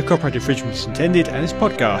side. No copyright infringement is intended, and this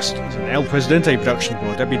podcast is an El Presidente production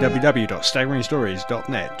for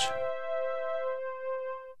www.staggeringstories.net.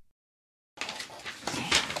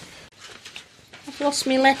 I've lost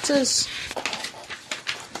me letters.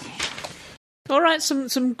 All right,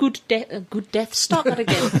 some good death. Start that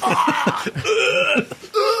again.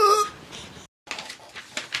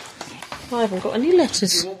 I haven't got any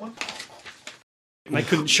letters. They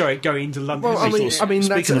couldn't show it going into London. Well, I mean,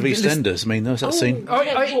 Speaking of EastEnders, there's that scene.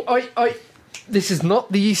 This is not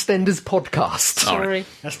the EastEnders podcast. Sorry.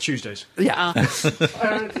 That's Tuesdays. Yeah.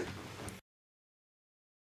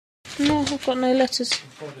 No, I've got no letters.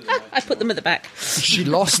 I put them at the back. She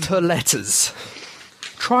lost her letters.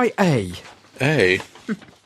 Try A. Hey.